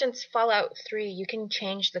 ever since Fallout 3, you can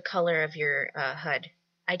change the color of your HUD.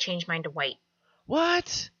 I changed mine to white.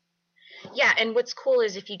 What? Yeah, and what's cool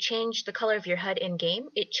is if you change the color of your HUD in-game,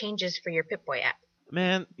 it changes for your Pip-Boy app.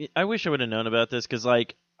 Man, I wish I would have known about this, because,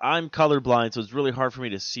 like, I'm colorblind, so it's really hard for me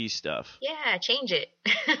to see stuff. Yeah, change it.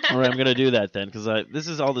 All right, I'm going to do that then, because this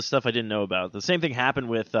is all the stuff I didn't know about. The same thing happened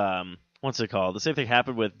with, what's it called? The same thing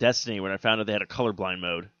happened with Destiny when I found out they had a colorblind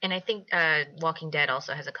mode. And I think Walking Dead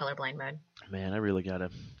also has a colorblind mode. Man, I really got to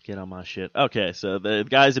get on my shit. Okay, so the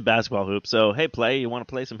guy's a basketball hoop. So, hey, you want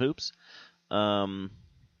to play some hoops? A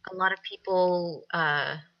lot of people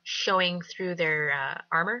showing through their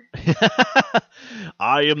armor.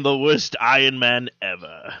 I am the worst Iron Man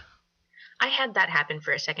ever. I had that happen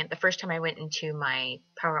for a second. The first time I went into my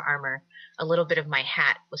power armor, a little bit of my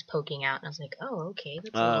hat was poking out, and I was like, oh, okay,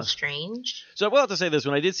 that's a little strange. So I will have to say this.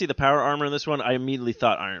 When I did see the power armor in this one, I immediately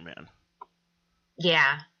thought Iron Man.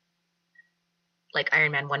 Yeah. Like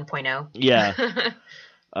Iron Man 1.0. Yeah.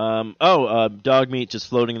 Dog meat just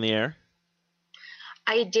floating in the air.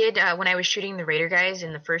 I did, when I was shooting the raider guys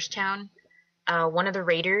in the first town, one of the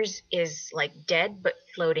raiders is like dead but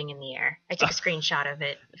floating in the air. I took a screenshot of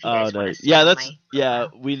it. If you guys want to see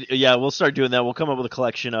we'll start doing that. We'll come up with a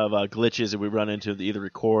collection of glitches that we run into to either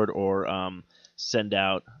record or send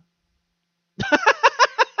out.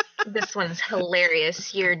 This one's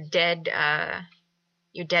hilarious. Your dead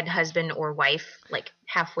husband or wife, like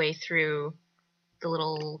halfway through the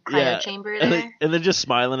little cryo chamber there, and then just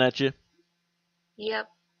smiling at you. Yep,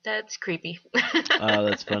 that's creepy.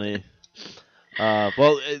 That's funny.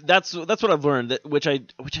 Well, that's what I've learned, which I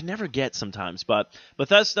never get sometimes. But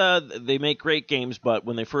Bethesda, they make great games, but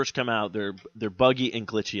when they first come out, they're buggy and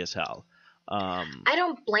glitchy as hell. I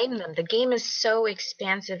don't blame them. The game is so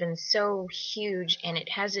expansive and so huge, and it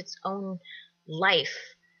has its own life.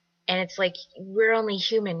 And it's like, we're only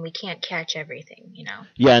human. We can't catch everything, you know?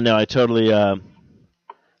 Yeah, no, I totally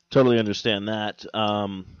understand that.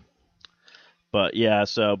 But yeah,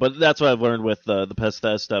 but that's what I've learned with the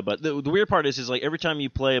Bethesda. But the weird part is like every time you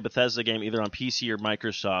play a Bethesda game, either on PC or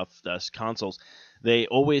Microsoft consoles, they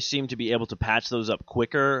always seem to be able to patch those up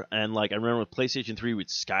quicker. And like I remember with PlayStation 3 with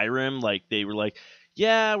Skyrim, like they were like,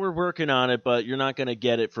 yeah, we're working on it, but you're not going to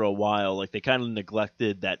get it for a while. Like they kind of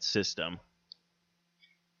neglected that system.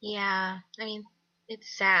 Yeah, I mean,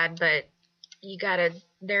 it's sad, but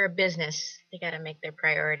they're a business. They gotta make their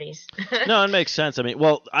priorities. No, it makes sense. I mean,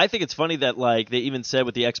 well, I think it's funny that like they even said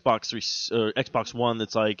with the Xbox 3 or Xbox One,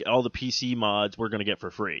 that's like all the PC mods we're going to get for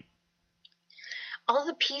free. All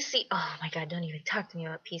the PC, oh my god, don't even talk to me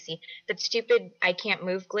about PC. That stupid I can't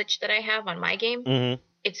move glitch that I have on my game, Mm-hmm.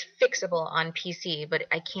 it's fixable on PC, but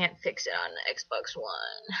I can't fix it on Xbox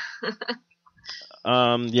One.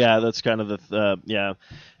 Yeah, that's kind of yeah.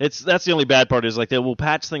 That's the only bad part is like they will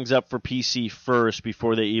patch things up for PC first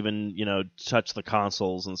before they even touch the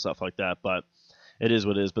consoles and stuff like that. But it is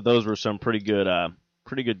what it is. But those were some pretty good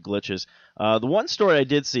glitches. The one story I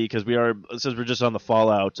did see because since we're just on the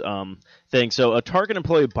Fallout thing. So a Target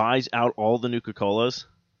employee buys out all the Nuka-Colas.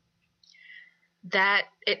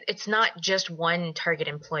 It's not just one Target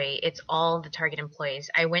employee; it's all the Target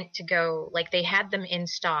employees. I went to go, like, they had them in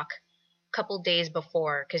stock couple days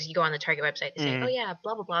before, because you go on the Target website, they say, oh yeah,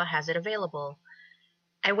 blah blah blah has it available.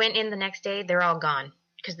 I went in the next day, they're all gone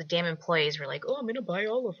because the damn employees were like, oh, I'm gonna buy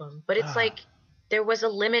all of them. But it's like there was a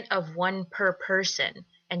limit of one per person,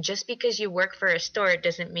 and just because you work for a store, it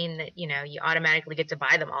doesn't mean that you automatically get to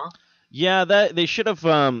buy them all. Yeah, that they should have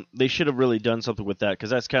really done something with that, because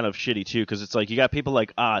that's kind of shitty too, because it's like you got people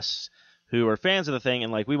like us who are fans of the thing,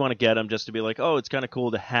 and like we want to get them just to be like, oh, it's kind of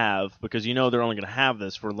cool to have, because they're only going to have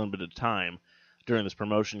this for a limited time during this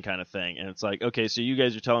promotion kind of thing. And it's like, okay, so you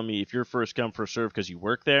guys are telling me if you're first come first serve because you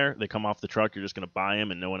work there, they come off the truck, you're just going to buy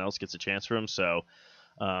them and no one else gets a chance for them. So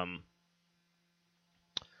I'm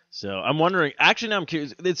wondering, actually now I'm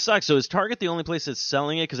curious, it sucks. So is Target the only place that's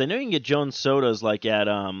selling it? Because I know you can get Jones sodas like at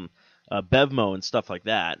Bevmo and stuff like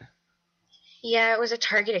that. Yeah, it was a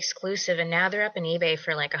Target exclusive, and now they're up in eBay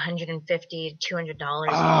for like $150 to $200.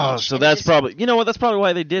 Oh, so that's probably, that's probably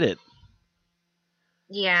why they did it.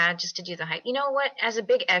 Yeah, just to do the hype. You know what? As a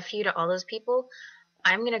big F you to all those people,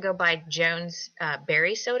 I'm going to go buy Jones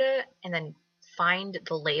berry soda and then find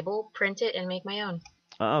the label, print it, and make my own.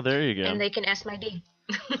 Oh, there you go. And they can S my D.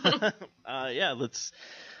 Yeah, let's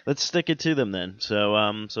stick it to them then.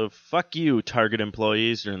 So fuck you, Target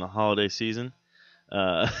employees during the holiday season.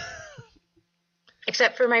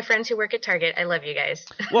 Except for my friends who work at Target. I love you guys.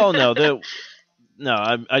 Well, no,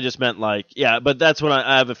 I just meant like, yeah, but that's what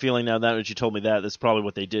I have a feeling now that you told me that's probably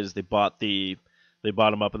what they did is they bought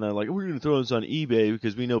them up and they're like, we're going to throw this on eBay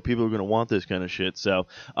because we know people are going to want this kind of shit. So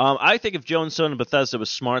I think if Jones Soda and Bethesda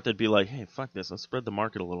was smart, they'd be like, hey, fuck this, let's spread the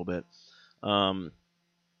market a little bit. Because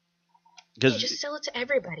just sell it to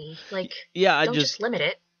everybody. Like, yeah, don't just limit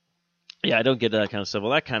it. Yeah, I don't get that kind of stuff.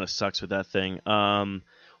 Well, that kind of sucks with that thing.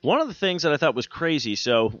 One of the things that I thought was crazy,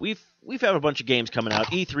 so we've had a bunch of games coming out,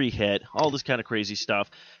 E3 hit, all this kind of crazy stuff,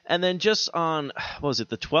 and then just on, what was it,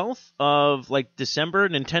 the 12th of like December,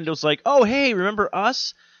 Nintendo's like, oh hey, remember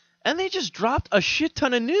us? And they just dropped a shit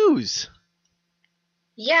ton of news.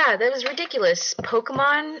 Yeah, that was ridiculous.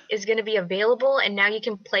 Pokemon is going to be available, and now you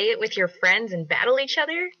can play it with your friends and battle each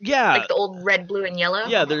other? Yeah. Like the old Red, Blue, and Yellow?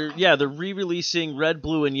 Yeah, they're re-releasing Red,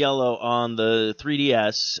 Blue, and Yellow on the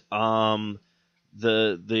 3DS.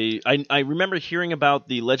 I remember hearing about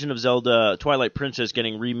the Legend of Zelda Twilight Princess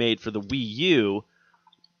getting remade for the Wii U,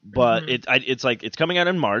 but it's like it's coming out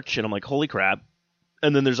in March, and I'm like, holy crap!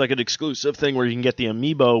 And then there's like an exclusive thing where you can get the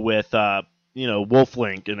amiibo with Wolf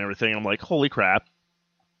Link and everything. And I'm like, holy crap!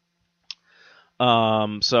 So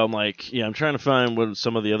I'm like, yeah, I'm trying to find what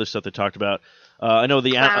some of the other stuff they talked about. I know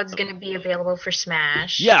the Cloud's going to be available for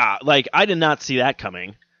Smash. Yeah, like I did not see that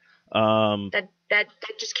coming. That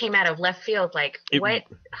just came out of left field. Like, what?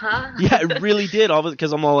 Huh? Yeah, it really did. All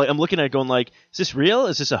because I'm looking at it going like, is this real?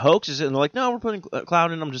 Is this a hoax? And they're like, no, we're putting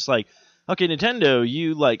Cloud in. I'm just like, okay, Nintendo,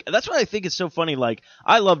 you like. That's why I think it's so funny. Like,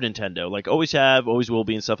 I love Nintendo. Like, always have, always will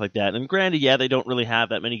be, and stuff like that. And granted, yeah, they don't really have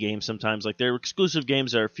that many games sometimes. Like, their exclusive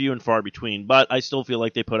games are few and far between. But I still feel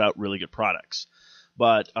like they put out really good products.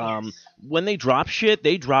 But when they drop shit,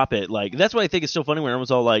 they drop it. Like, that's why I think it's so funny when everyone's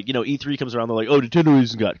all like, E3 comes around, they're like, oh, Nintendo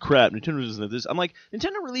hasn't got crap. Nintendo doesn't have this. I'm like,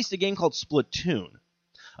 Nintendo released a game called Splatoon.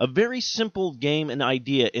 a very simple game and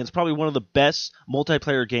idea, and it's probably one of the best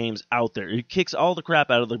multiplayer games out there. It kicks all the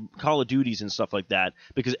crap out of the Call of Duties and stuff like that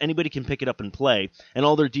because anybody can pick it up and play, and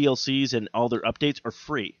all their DLCs and all their updates are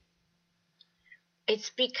free.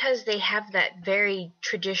 It's because they have that very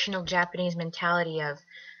traditional Japanese mentality of,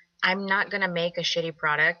 I'm not going to make a shitty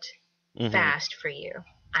product fast for you.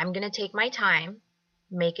 I'm going to take my time,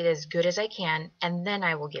 make it as good as I can, and then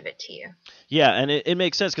I will give it to you. Yeah, and it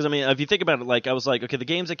makes sense because, I mean, if you think about it, like, I was like, okay, the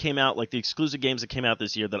games that came out, like the exclusive games that came out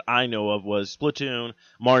this year that I know of was Splatoon,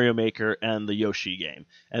 Mario Maker, and the Yoshi game.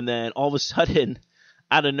 And then all of a sudden,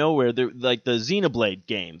 out of nowhere, like the Xenoblade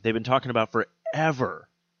game they've been talking about forever.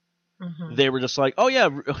 They were just like, oh yeah,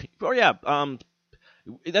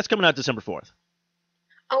 that's coming out December 4th.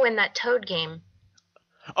 Oh, and that Toad game.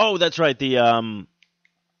 Oh, that's right. The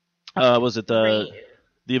was it the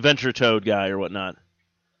Adventure Toad guy or whatnot?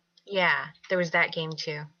 Yeah, there was that game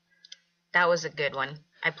too. That was a good one.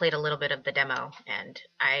 I played a little bit of the demo, and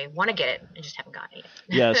I want to get it. I just haven't gotten it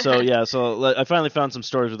yet. So I finally found some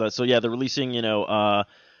stories with that. So yeah, they're releasing,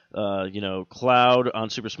 Cloud on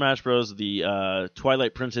Super Smash Bros. The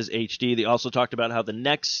Twilight Princess HD. They also talked about how the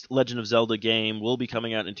next Legend of Zelda game will be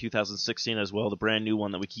coming out in 2016 as well. The brand new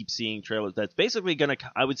one that we keep seeing trailers. That's basically going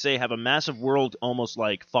to, I would say, have a massive world, almost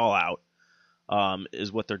like Fallout,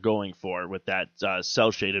 is what they're going for with that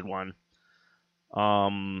cell shaded one.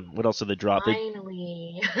 What else did they drop?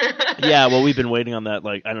 Finally. Yeah, well, we've been waiting on that.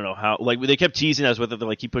 Like, I don't know how. Like, they kept teasing us with it. They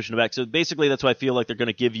like keep pushing it back. So basically, that's why I feel like they're going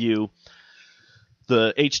to give you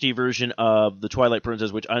the HD version of the Twilight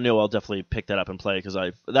Princess, which I know I'll definitely pick that up and play because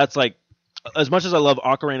that's like, as much as I love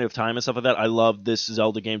Ocarina of Time and stuff like that, I love this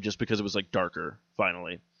Zelda game just because it was like darker.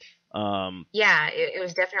 Finally. Yeah, it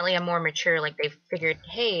was definitely a more mature. Like they figured,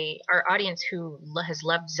 hey, our audience who has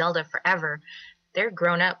loved Zelda forever, they're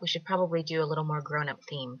grown up. We should probably do a little more grown up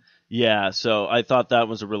theme. Yeah, so I thought that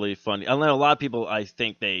was a really fun. I know a lot of people, I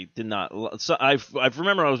think they did not. So I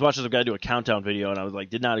remember I was watching some guy do a countdown video, and I was like,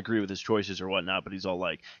 did not agree with his choices or whatnot. But he's all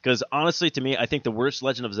like, because honestly, to me, I think the worst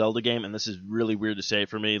Legend of Zelda game, and this is really weird to say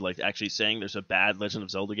for me, like actually saying there's a bad Legend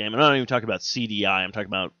of Zelda game, and I'm not even talking about CDI. I'm talking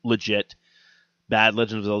about legit bad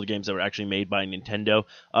Legend of Zelda games that were actually made by Nintendo.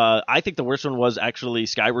 I think the worst one was actually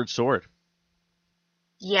Skyward Sword.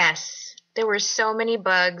 Yes, there were so many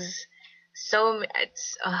bugs.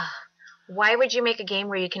 Why would you make a game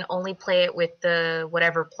where you can only play it with the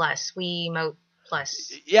whatever plus, Wiimote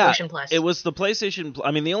Plus, Motion Plus? It was the PlayStation.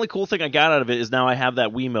 I mean, the only cool thing I got out of it is now I have that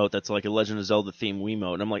Wiimote that's like a Legend of Zelda themed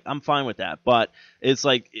Wiimote, and I'm like, I'm fine with that. But it's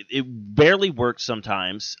like it barely works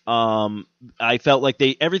sometimes. I felt like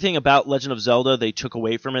everything about Legend of Zelda they took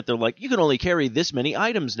away from it. They're like, you can only carry this many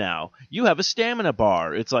items now. You have a stamina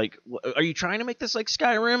bar. It's like, are you trying to make this like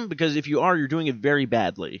Skyrim? Because if you are, you're doing it very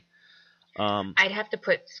badly. I'd have to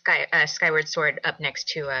put Skyward Sword up next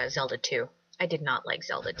to Zelda 2. I did not like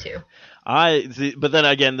Zelda 2. But then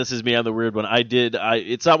again, this is me on the weird one.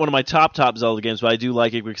 It's not one of my top Zelda games, but I do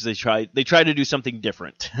like it because they try to do something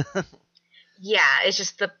different. Yeah, it's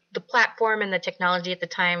just the platform and the technology at the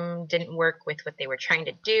time didn't work with what they were trying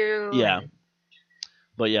to do. Yeah.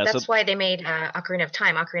 But yeah, that's why they made Ocarina of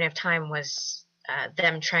Time. Ocarina of Time was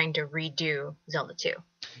them trying to redo Zelda 2.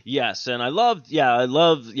 Yes, and I love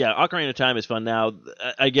Ocarina of Time is fun. Now,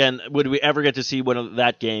 again, would we ever get to see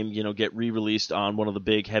that game, get re-released on one of the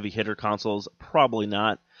big heavy hitter consoles? Probably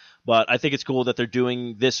not. But I think it's cool that they're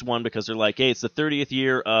doing this one because they're like, hey, it's the 30th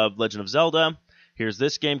year of Legend of Zelda. Here's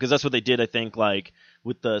this game, because that's what they did, I think, like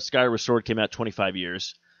with the Skyward Sword came out 25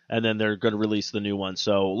 years, and then they're going to release the new one.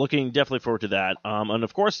 So looking definitely forward to that. And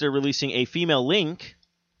of course, they're releasing a female Link.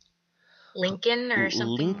 Lincoln or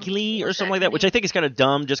something. Linkley or something like that, which I think is kind of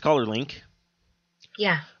dumb. Just call her Link.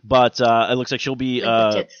 Yeah. But it looks like she'll be Link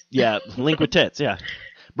with tits. Yeah, Link with tits, yeah.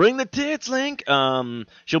 Bring the tits, Link.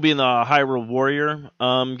 She'll be in the Hyrule Warrior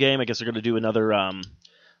game. I guess they're going to do another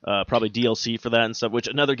probably DLC for that and stuff, which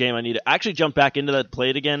another game I need to actually jump back into that,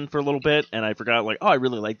 play it again for a little bit, and I forgot like, I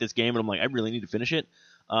really like this game, and I'm like, I really need to finish it.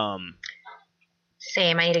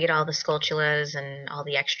 Same. I need to get all the Skulltulas and all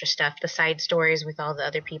the extra stuff, the side stories with all the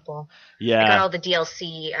other people. Yeah. I got all the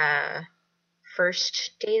DLC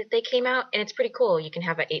first day that they came out, and it's pretty cool. You can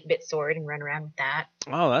have an 8-bit sword and run around with that.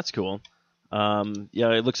 Oh, that's cool.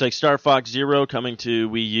 Yeah, it looks like Star Fox Zero coming to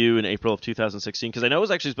Wii U in April of 2016, because I know it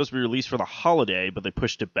was actually supposed to be released for the holiday, but they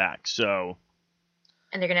pushed it back, so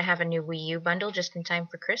And they're going to have a new Wii U bundle just in time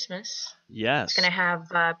for Christmas. Yes. It's going to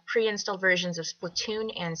have pre-installed versions of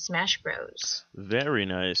Splatoon and Smash Bros. Very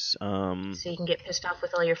nice. So you can get pissed off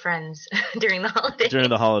with all your friends during the holidays. During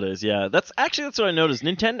the holidays, yeah. That's what I noticed.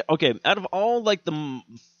 Nintendo. Okay, out of all like the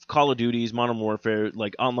Call of Duties, Modern Warfare,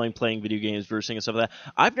 like online playing video games, versing and stuff like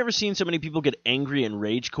that, I've never seen so many people get angry and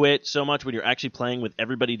rage quit so much when you're actually playing with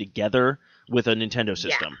everybody together with a Nintendo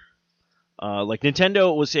system. Like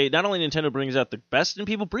Nintendo will say, not only Nintendo brings out the best in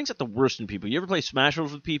people, brings out the worst in people. You ever play Smash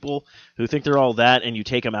Bros with people who think they're all that, and you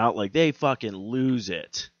take them out, like they fucking lose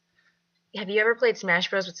it. Have you ever played Smash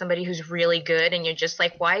Bros with somebody who's really good, and you're just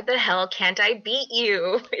like, why the hell can't I beat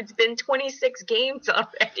you? It's been 26 games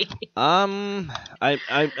already. I'm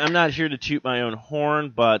not here to toot my own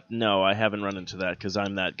horn, but no, I haven't run into that because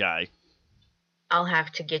I'm that guy. I'll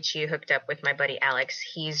have to get you hooked up with my buddy Alex.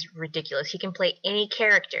 He's ridiculous. He can play any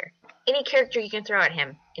character. Any character you can throw at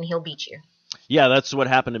him, and he'll beat you. Yeah, that's what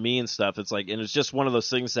happened to me and stuff. It's like, and it's just one of those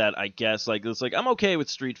things that I guess, like, it's like I'm okay with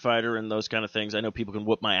Street Fighter and those kind of things. I know people can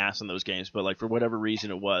whoop my ass in those games, but like for whatever reason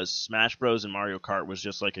it was, Smash Bros. And Mario Kart was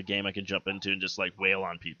just like a game I could jump into and just like wail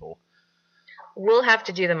on people. We'll have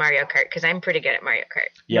to do the Mario Kart because I'm pretty good at Mario Kart.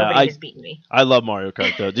 Yeah, Nobody has beaten me. I love Mario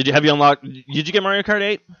Kart though. Did you unlocked? Did you get Mario Kart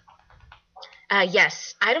 8?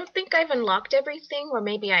 Yes. I don't think I've unlocked everything, or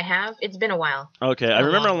maybe I have. It's been a while. Okay, I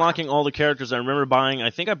remember unlocking all the characters. I remember buying, I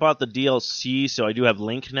think I bought the DLC, so I do have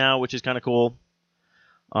Link now, which is kind of cool.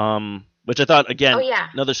 Which I thought, again,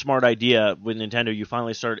 another smart idea with Nintendo. You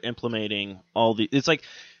finally started implementing all the... It's like,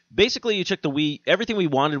 basically you took the Wii... Everything we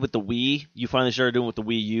wanted with the Wii, you finally started doing with the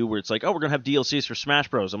Wii U, where it's like, oh, we're going to have DLCs for Smash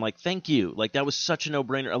Bros. I'm like, thank you. Like, that was such a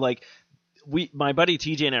no-brainer. Like... My buddy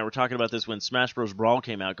TJ and I were talking about this when Smash Bros. Brawl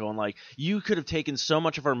came out, going like, you could have taken so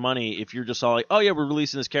much of our money if you're just all like, oh yeah, we're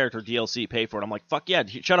releasing this character, DLC, pay for it. I'm like, fuck yeah,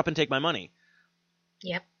 shut up and take my money.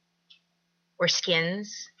 Yep. Or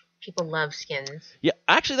skins. People love skins. Yeah,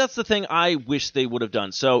 actually that's the thing I wish they would have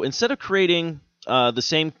done. So instead of creating the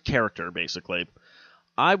same character, basically,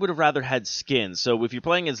 I would have rather had skins. So if you're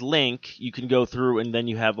playing as Link, you can go through and then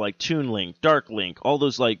you have like Toon Link, Dark Link, all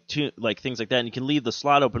those like things like that, and you can leave the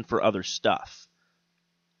slot open for other stuff.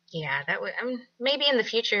 Yeah, that would. Maybe in the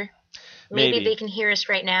future. Maybe they can hear us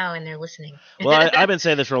right now and they're listening. Well, I've been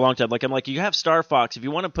saying this for a long time. Like I'm like, you have Star Fox. If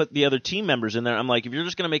you want to put the other team members in there, I'm like, if you're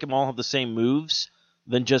just going to make them all have the same moves,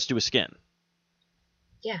 then just do a skin.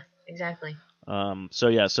 Yeah, exactly. So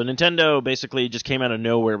Nintendo basically just came out of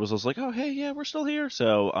nowhere. It was like, oh, hey, yeah, we're still here.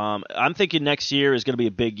 So I'm thinking next year is going to be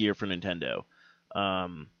a big year for Nintendo.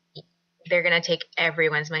 They're going to take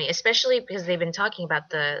everyone's money, especially because they've been talking about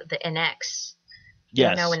the NX. I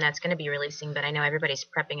don't know when that's going to be releasing, but I know everybody's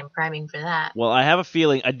prepping and priming for that. Well, I have a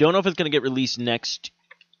feeling. I don't know if it's going to get released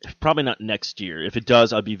probably not next year. If it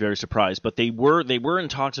does, I'd be very surprised. But they were in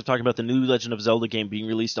talks of talking about the new Legend of Zelda game being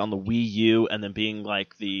released on the Wii U and then being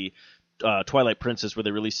like the Twilight Princess, where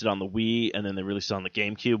they released it on the Wii and then they released it on the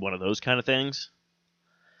GameCube, one of those kind of things.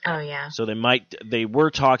 Oh yeah. So they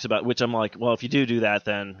were talks about, which I'm like, well, if you do that,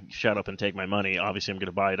 then shut up and take my money. Obviously, I'm going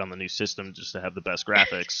to buy it on the new system just to have the best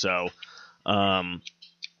graphics. So,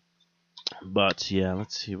 but yeah,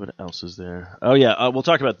 let's see what else is there. Oh yeah, we'll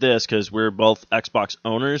talk about this because we're both Xbox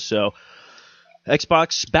owners. So,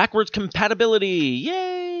 Xbox backwards compatibility,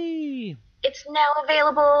 yay! It's now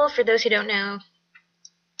available for those who don't know.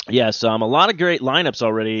 Yes, a lot of great lineups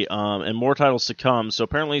already, and more titles to come. So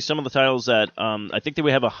apparently some of the titles that, I think that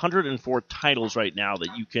we have 104 titles right now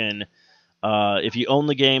that you can, if you own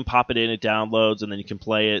the game, pop it in, it downloads, and then you can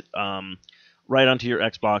play it right onto your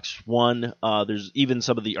Xbox One. There's even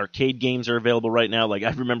some of the arcade games are available right now. Like I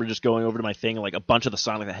remember just going over to my thing, and like a bunch of the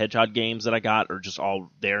Sonic the Hedgehog games that I got are just all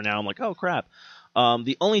there now. I'm like, oh crap.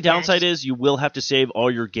 The only downside is you will have to save all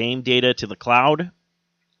your game data to the cloud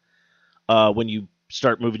when you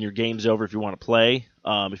start moving your games over if you want to play,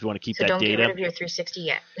 if you want to keep that data. So don't get rid of your 360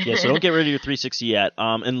 yet. Yeah, so don't get rid of your 360 yet.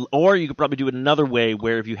 Or you could probably do it another way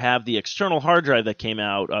where if you have the external hard drive that came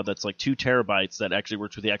out that's like 2 terabytes that actually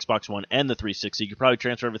works with the Xbox One and the 360, you could probably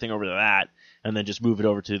transfer everything over to that and then just move it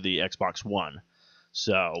over to the Xbox One.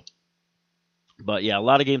 So... But yeah, a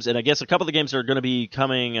lot of games, and I guess a couple of the games are going to be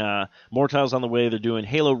coming, more titles on the way. They're doing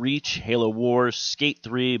Halo Reach, Halo Wars, Skate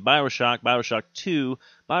 3, Bioshock, Bioshock 2,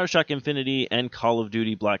 Bioshock Infinity, and Call of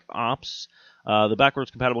Duty Black Ops. The backwards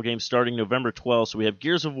compatible games starting November 12th, so we have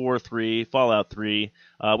Gears of War 3, Fallout 3,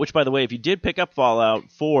 which, by the way, if you did pick up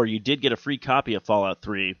Fallout 4, you did get a free copy of Fallout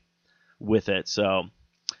 3 with it, so...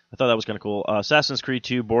 I thought that was kind of cool. Assassin's Creed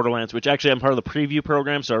 2, Borderlands, which actually I'm part of the preview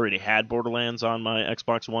program, so I already had Borderlands on my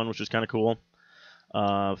Xbox One, which is kind of cool.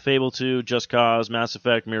 Fable 2, Just Cause, Mass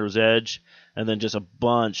Effect, Mirror's Edge, and then just a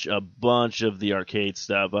bunch of the arcade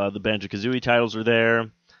stuff. The Banjo-Kazooie titles are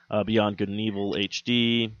there. Beyond Good and Evil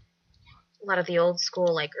HD. A lot of the old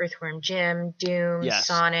school, like Earthworm Jim, Doom, Yes.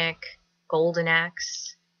 Sonic, Golden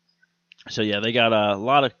Axe. So yeah, they got a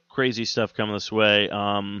lot of crazy stuff coming this way.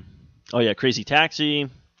 Crazy Taxi,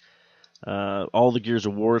 all the Gears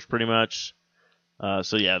of Wars pretty much.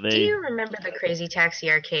 So yeah, Do you remember the Crazy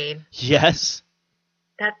Taxi arcade? Yes.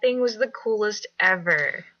 That thing was the coolest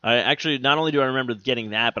ever. I actually, not only do I remember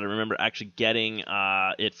getting that, but I remember actually getting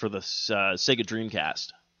it for the Sega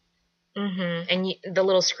Dreamcast. Mm-hmm. And the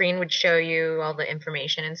little screen would show you all the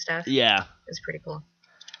information and stuff. Yeah. It was pretty cool.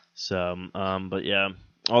 So, but yeah,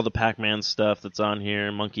 all the Pac-Man stuff that's on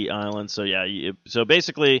here, Monkey Island. So yeah, so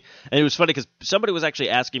basically, and it was funny because somebody was actually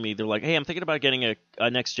asking me, they're like, hey, I'm thinking about getting a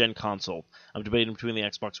next-gen console. I'm debating between the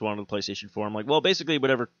Xbox One and the PlayStation 4. I'm like, well, basically,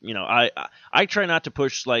 whatever, I try not to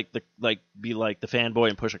push, be like the fanboy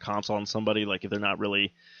and push a console on somebody, like, if they're not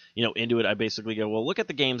really, into it. I basically go, well, look at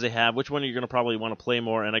the games they have, which one are you going to probably want to play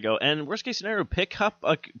more? And I go, and worst case scenario, pick up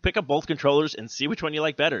both controllers and see which one you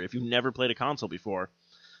like better. If you've never played a console before,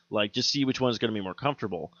 like, just see which one is going to be more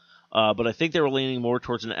comfortable. But I think they were leaning more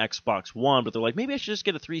towards an Xbox One, but they're like, maybe I should just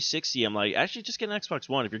get a 360. I'm like, actually, just get an Xbox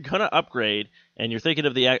One. If you're going to upgrade and you're thinking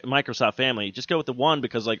of the Microsoft family, just go with the one,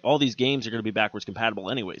 because like all these games are going to be backwards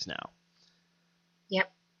compatible anyways now.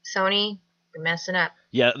 Yep. Sony, you're messing up.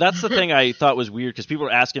 Yeah, that's the thing I thought was weird, because people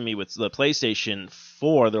were asking me with the PlayStation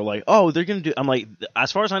 4, they're like, oh, they're going to do... I'm like,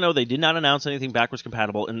 as far as I know, they did not announce anything backwards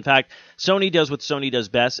compatible. In fact, Sony does what Sony does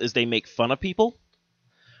best, is they make fun of people.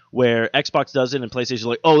 Where Xbox does it and PlayStation's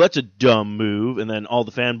like, oh, that's a dumb move. And then all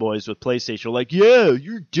the fanboys with PlayStation are like, yeah,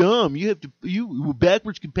 you're dumb. You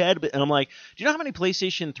backwards compatible. And I'm like, do you know how many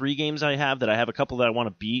PlayStation 3 games I have that I have a couple that I want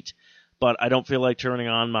to beat, but I don't feel like turning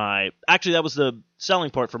on my... Actually, that was the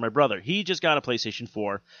selling part for my brother. He just got a PlayStation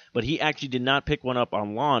 4, but he actually did not pick one up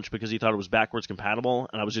on launch because he thought it was backwards compatible,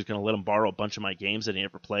 and I was just going to let him borrow a bunch of my games that he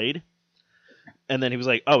never played. And then he was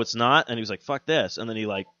like, oh, it's not? And he was like, fuck this. And then he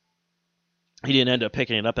didn't end up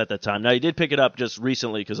picking it up at that time. Now, he did pick it up just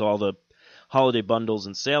recently because of all the holiday bundles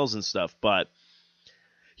and sales and stuff. But,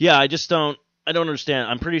 yeah, I don't understand.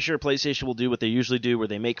 I'm pretty sure PlayStation will do what they usually do, where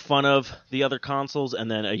they make fun of the other consoles,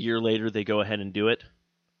 and then a year later they go ahead and do it.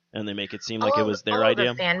 And they make it seem like it was their idea.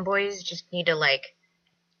 All the fanboys just need to,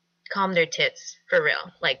 calm their tits, for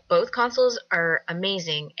real. Both consoles are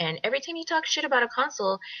amazing, and every time you talk shit about a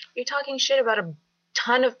console, you're talking shit about a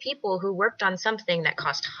ton of people who worked on something that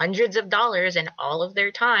cost hundreds of dollars and all of their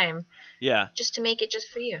time, just to make it just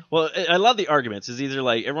for you. Well, I love the arguments. It's either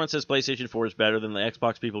like everyone says PlayStation 4 is better, than the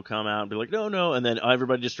Xbox people come out and be like, no, and then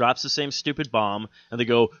everybody just drops the same stupid bomb and they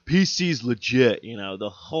go, PC's legit, the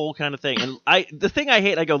whole kind of thing. And the thing I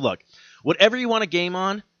hate, I go, look, whatever you want to game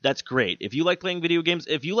on, that's great. If you like playing video games,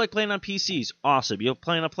 if you like playing on PCs, awesome. You like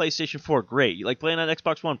playing on PlayStation 4, great. You like playing on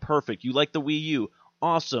Xbox One, perfect. You like the Wii U,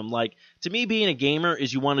 awesome. Like, to me, being a gamer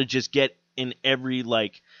is you want to just get in every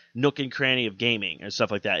nook and cranny of gaming and stuff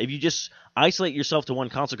like that. If you just isolate yourself to one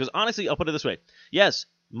console, because honestly, I'll put it this way: yes,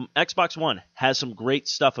 Xbox One has some great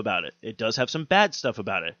stuff about it. It does have some bad stuff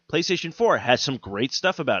about it. PlayStation 4 has some great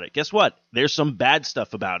stuff about it. Guess what? There's some bad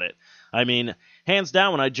stuff about it. I mean, hands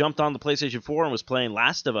down, when I jumped on the PlayStation 4 and was playing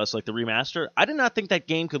Last of Us, the remaster, I did not think that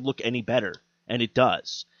game could look any better, and it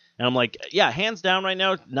does. And I'm like, yeah, hands down right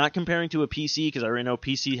now, not comparing to a PC, because I already know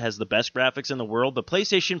PC has the best graphics in the world, but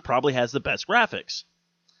PlayStation probably has the best graphics.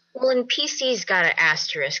 Well, and PC's got an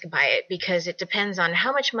asterisk by it, because it depends on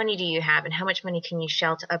how much money do you have and how much money can you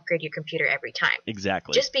shell to upgrade your computer every time.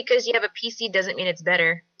 Exactly. Just because you have a PC doesn't mean it's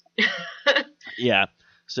better. Yeah.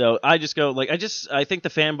 So I just go, I think the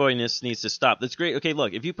fanboyness needs to stop. That's great. Okay,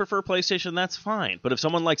 look, if you prefer PlayStation, that's fine. But if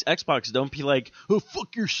someone likes Xbox, don't be like, oh,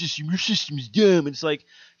 fuck your system's dumb. And it's like,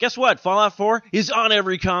 guess what? Fallout 4 is on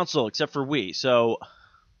every console except for Wii. So,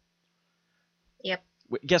 yep.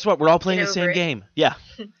 Guess what? We're all playing the same game. Yeah.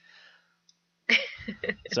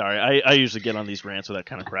 Sorry, I usually get on these rants with that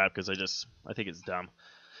kind of crap because I think it's dumb.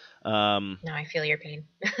 No, I feel your pain.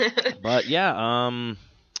 But yeah,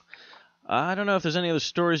 I don't know if there's any other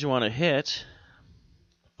stories you want to hit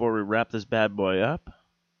before we wrap this bad boy up.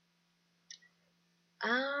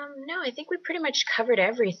 No, I think we pretty much covered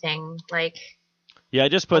everything. Yeah, I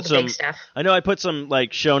just put some big stuff. I know I put some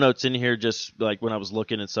show notes in here just when I was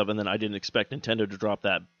looking and stuff, and then I didn't expect Nintendo to drop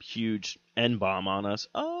that huge N-bomb on us.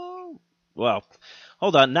 Oh, well,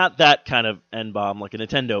 hold on, not that kind of N-bomb, like a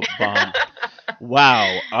Nintendo bomb.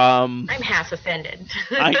 Wow. I'm half offended.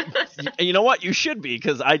 You know what? You should be,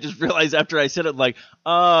 because I just realized after I said it,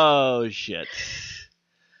 oh, shit.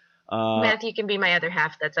 Matthew can be my other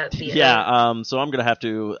half. That's at the yeah. So I'm gonna have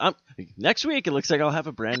to next week. It looks like I'll have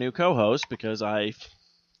a brand new co-host because I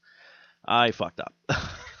fucked up.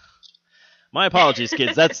 My apologies,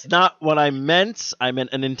 kids. That's not what I meant. I meant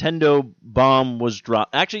a Nintendo bomb was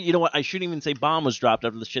dropped. Actually, you know what? I shouldn't even say bomb was dropped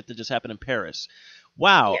after the shit that just happened in Paris.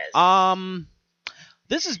 Wow. Yes.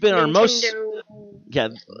 This has been our most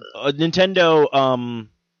a Nintendo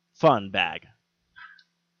fun bag.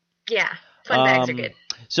 Yeah, fun bags are good.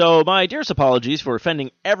 So my dearest apologies for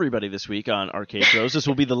offending everybody this week on Arcade Bros. This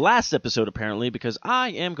will be the last episode apparently because I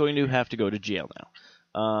am going to have to go to jail now.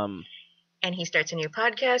 And he starts a new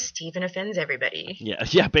podcast. Steven offends everybody.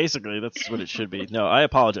 Yeah, basically that's what it should be. No, I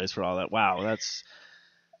apologize for all that. Wow, that's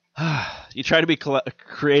you try to be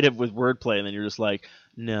creative with wordplay and then you're just like,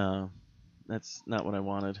 no, that's not what I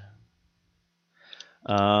wanted.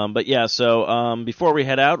 But yeah, so before we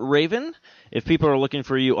head out, Raven, if people are looking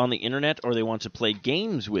for you on the internet or they want to play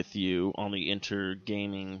games with you on the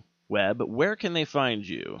intergaming web, where can they find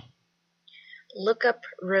you? Look up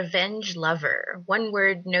Revenge Lover. One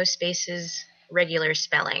word, no spaces, regular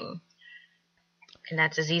spelling. And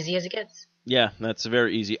that's as easy as it gets. Yeah, that's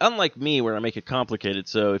very easy. Unlike me, where I make it complicated.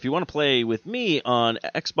 So if you want to play with me on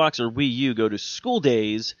Xbox or Wii U, go to School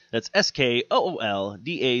Daze. That's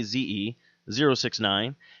SKOOLDAZE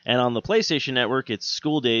 069. And on the PlayStation Network, it's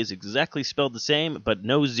School Daze, exactly spelled the same, but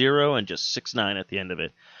no 0 and just 69 at the end of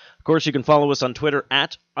it. Of course, you can follow us on Twitter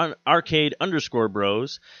at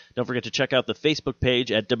arcade_bros. Don't forget to check out the Facebook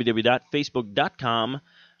page at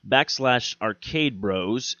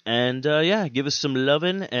www.facebook.com/arcadebros. And yeah, give us some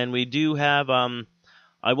lovin'. And we do have,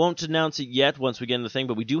 I won't announce it yet once we get in the thing,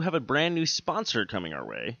 but we do have a brand new sponsor coming our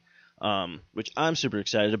way, which I'm super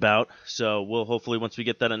excited about. So we'll hopefully, once we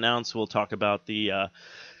get that announced, we'll talk about the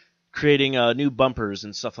creating new bumpers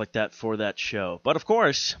and stuff like that for that show. But of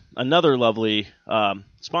course, another lovely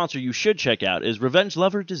sponsor you should check out is Revenge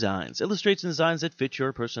Lover Designs. Illustrates and designs that fit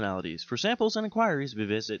your personalities. For samples and inquiries,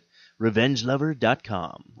 visit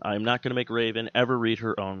revengelover.com. I'm not going to make Raven ever read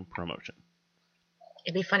her own promotion.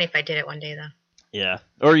 It'd be funny if I did it one day, though. Yeah.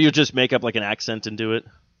 Or you just make up like an accent and do it.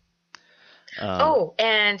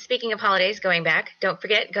 And speaking of holidays, going back, don't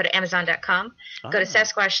forget, go to Amazon.com, go to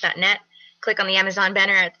Sasquatch.net, click on the Amazon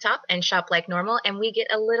banner at the top and shop like normal, and we get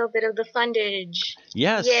a little bit of the fundage.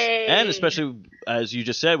 Yes. Yay. And especially, as you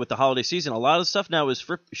just said, with the holiday season, a lot of stuff now is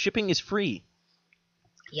shipping is free.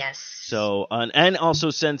 Yes. So, and also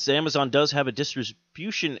since Amazon does have a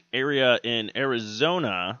distribution area in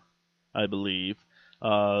Arizona, I believe,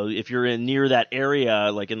 if you're near that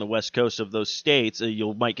area, like in the west coast of those states,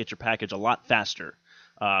 you might get your package a lot faster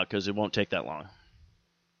because it won't take that long.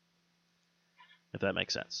 If that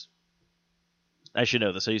makes sense. I should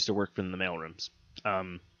know this. I used to work in the mailrooms.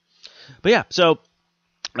 But yeah, so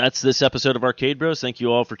that's this episode of Arcade Bros. Thank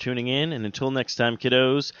you all for tuning in. And until next time,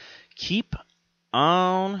 kiddos, keep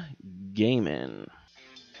on gaming.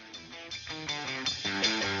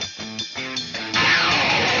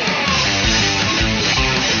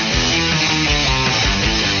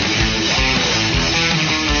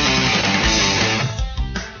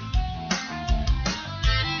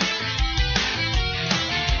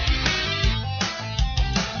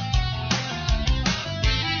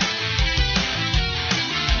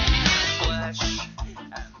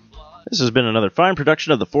 This has been another fine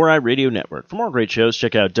production of the 4i Radio Network. For more great shows,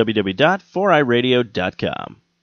 check out www.4iradio.com.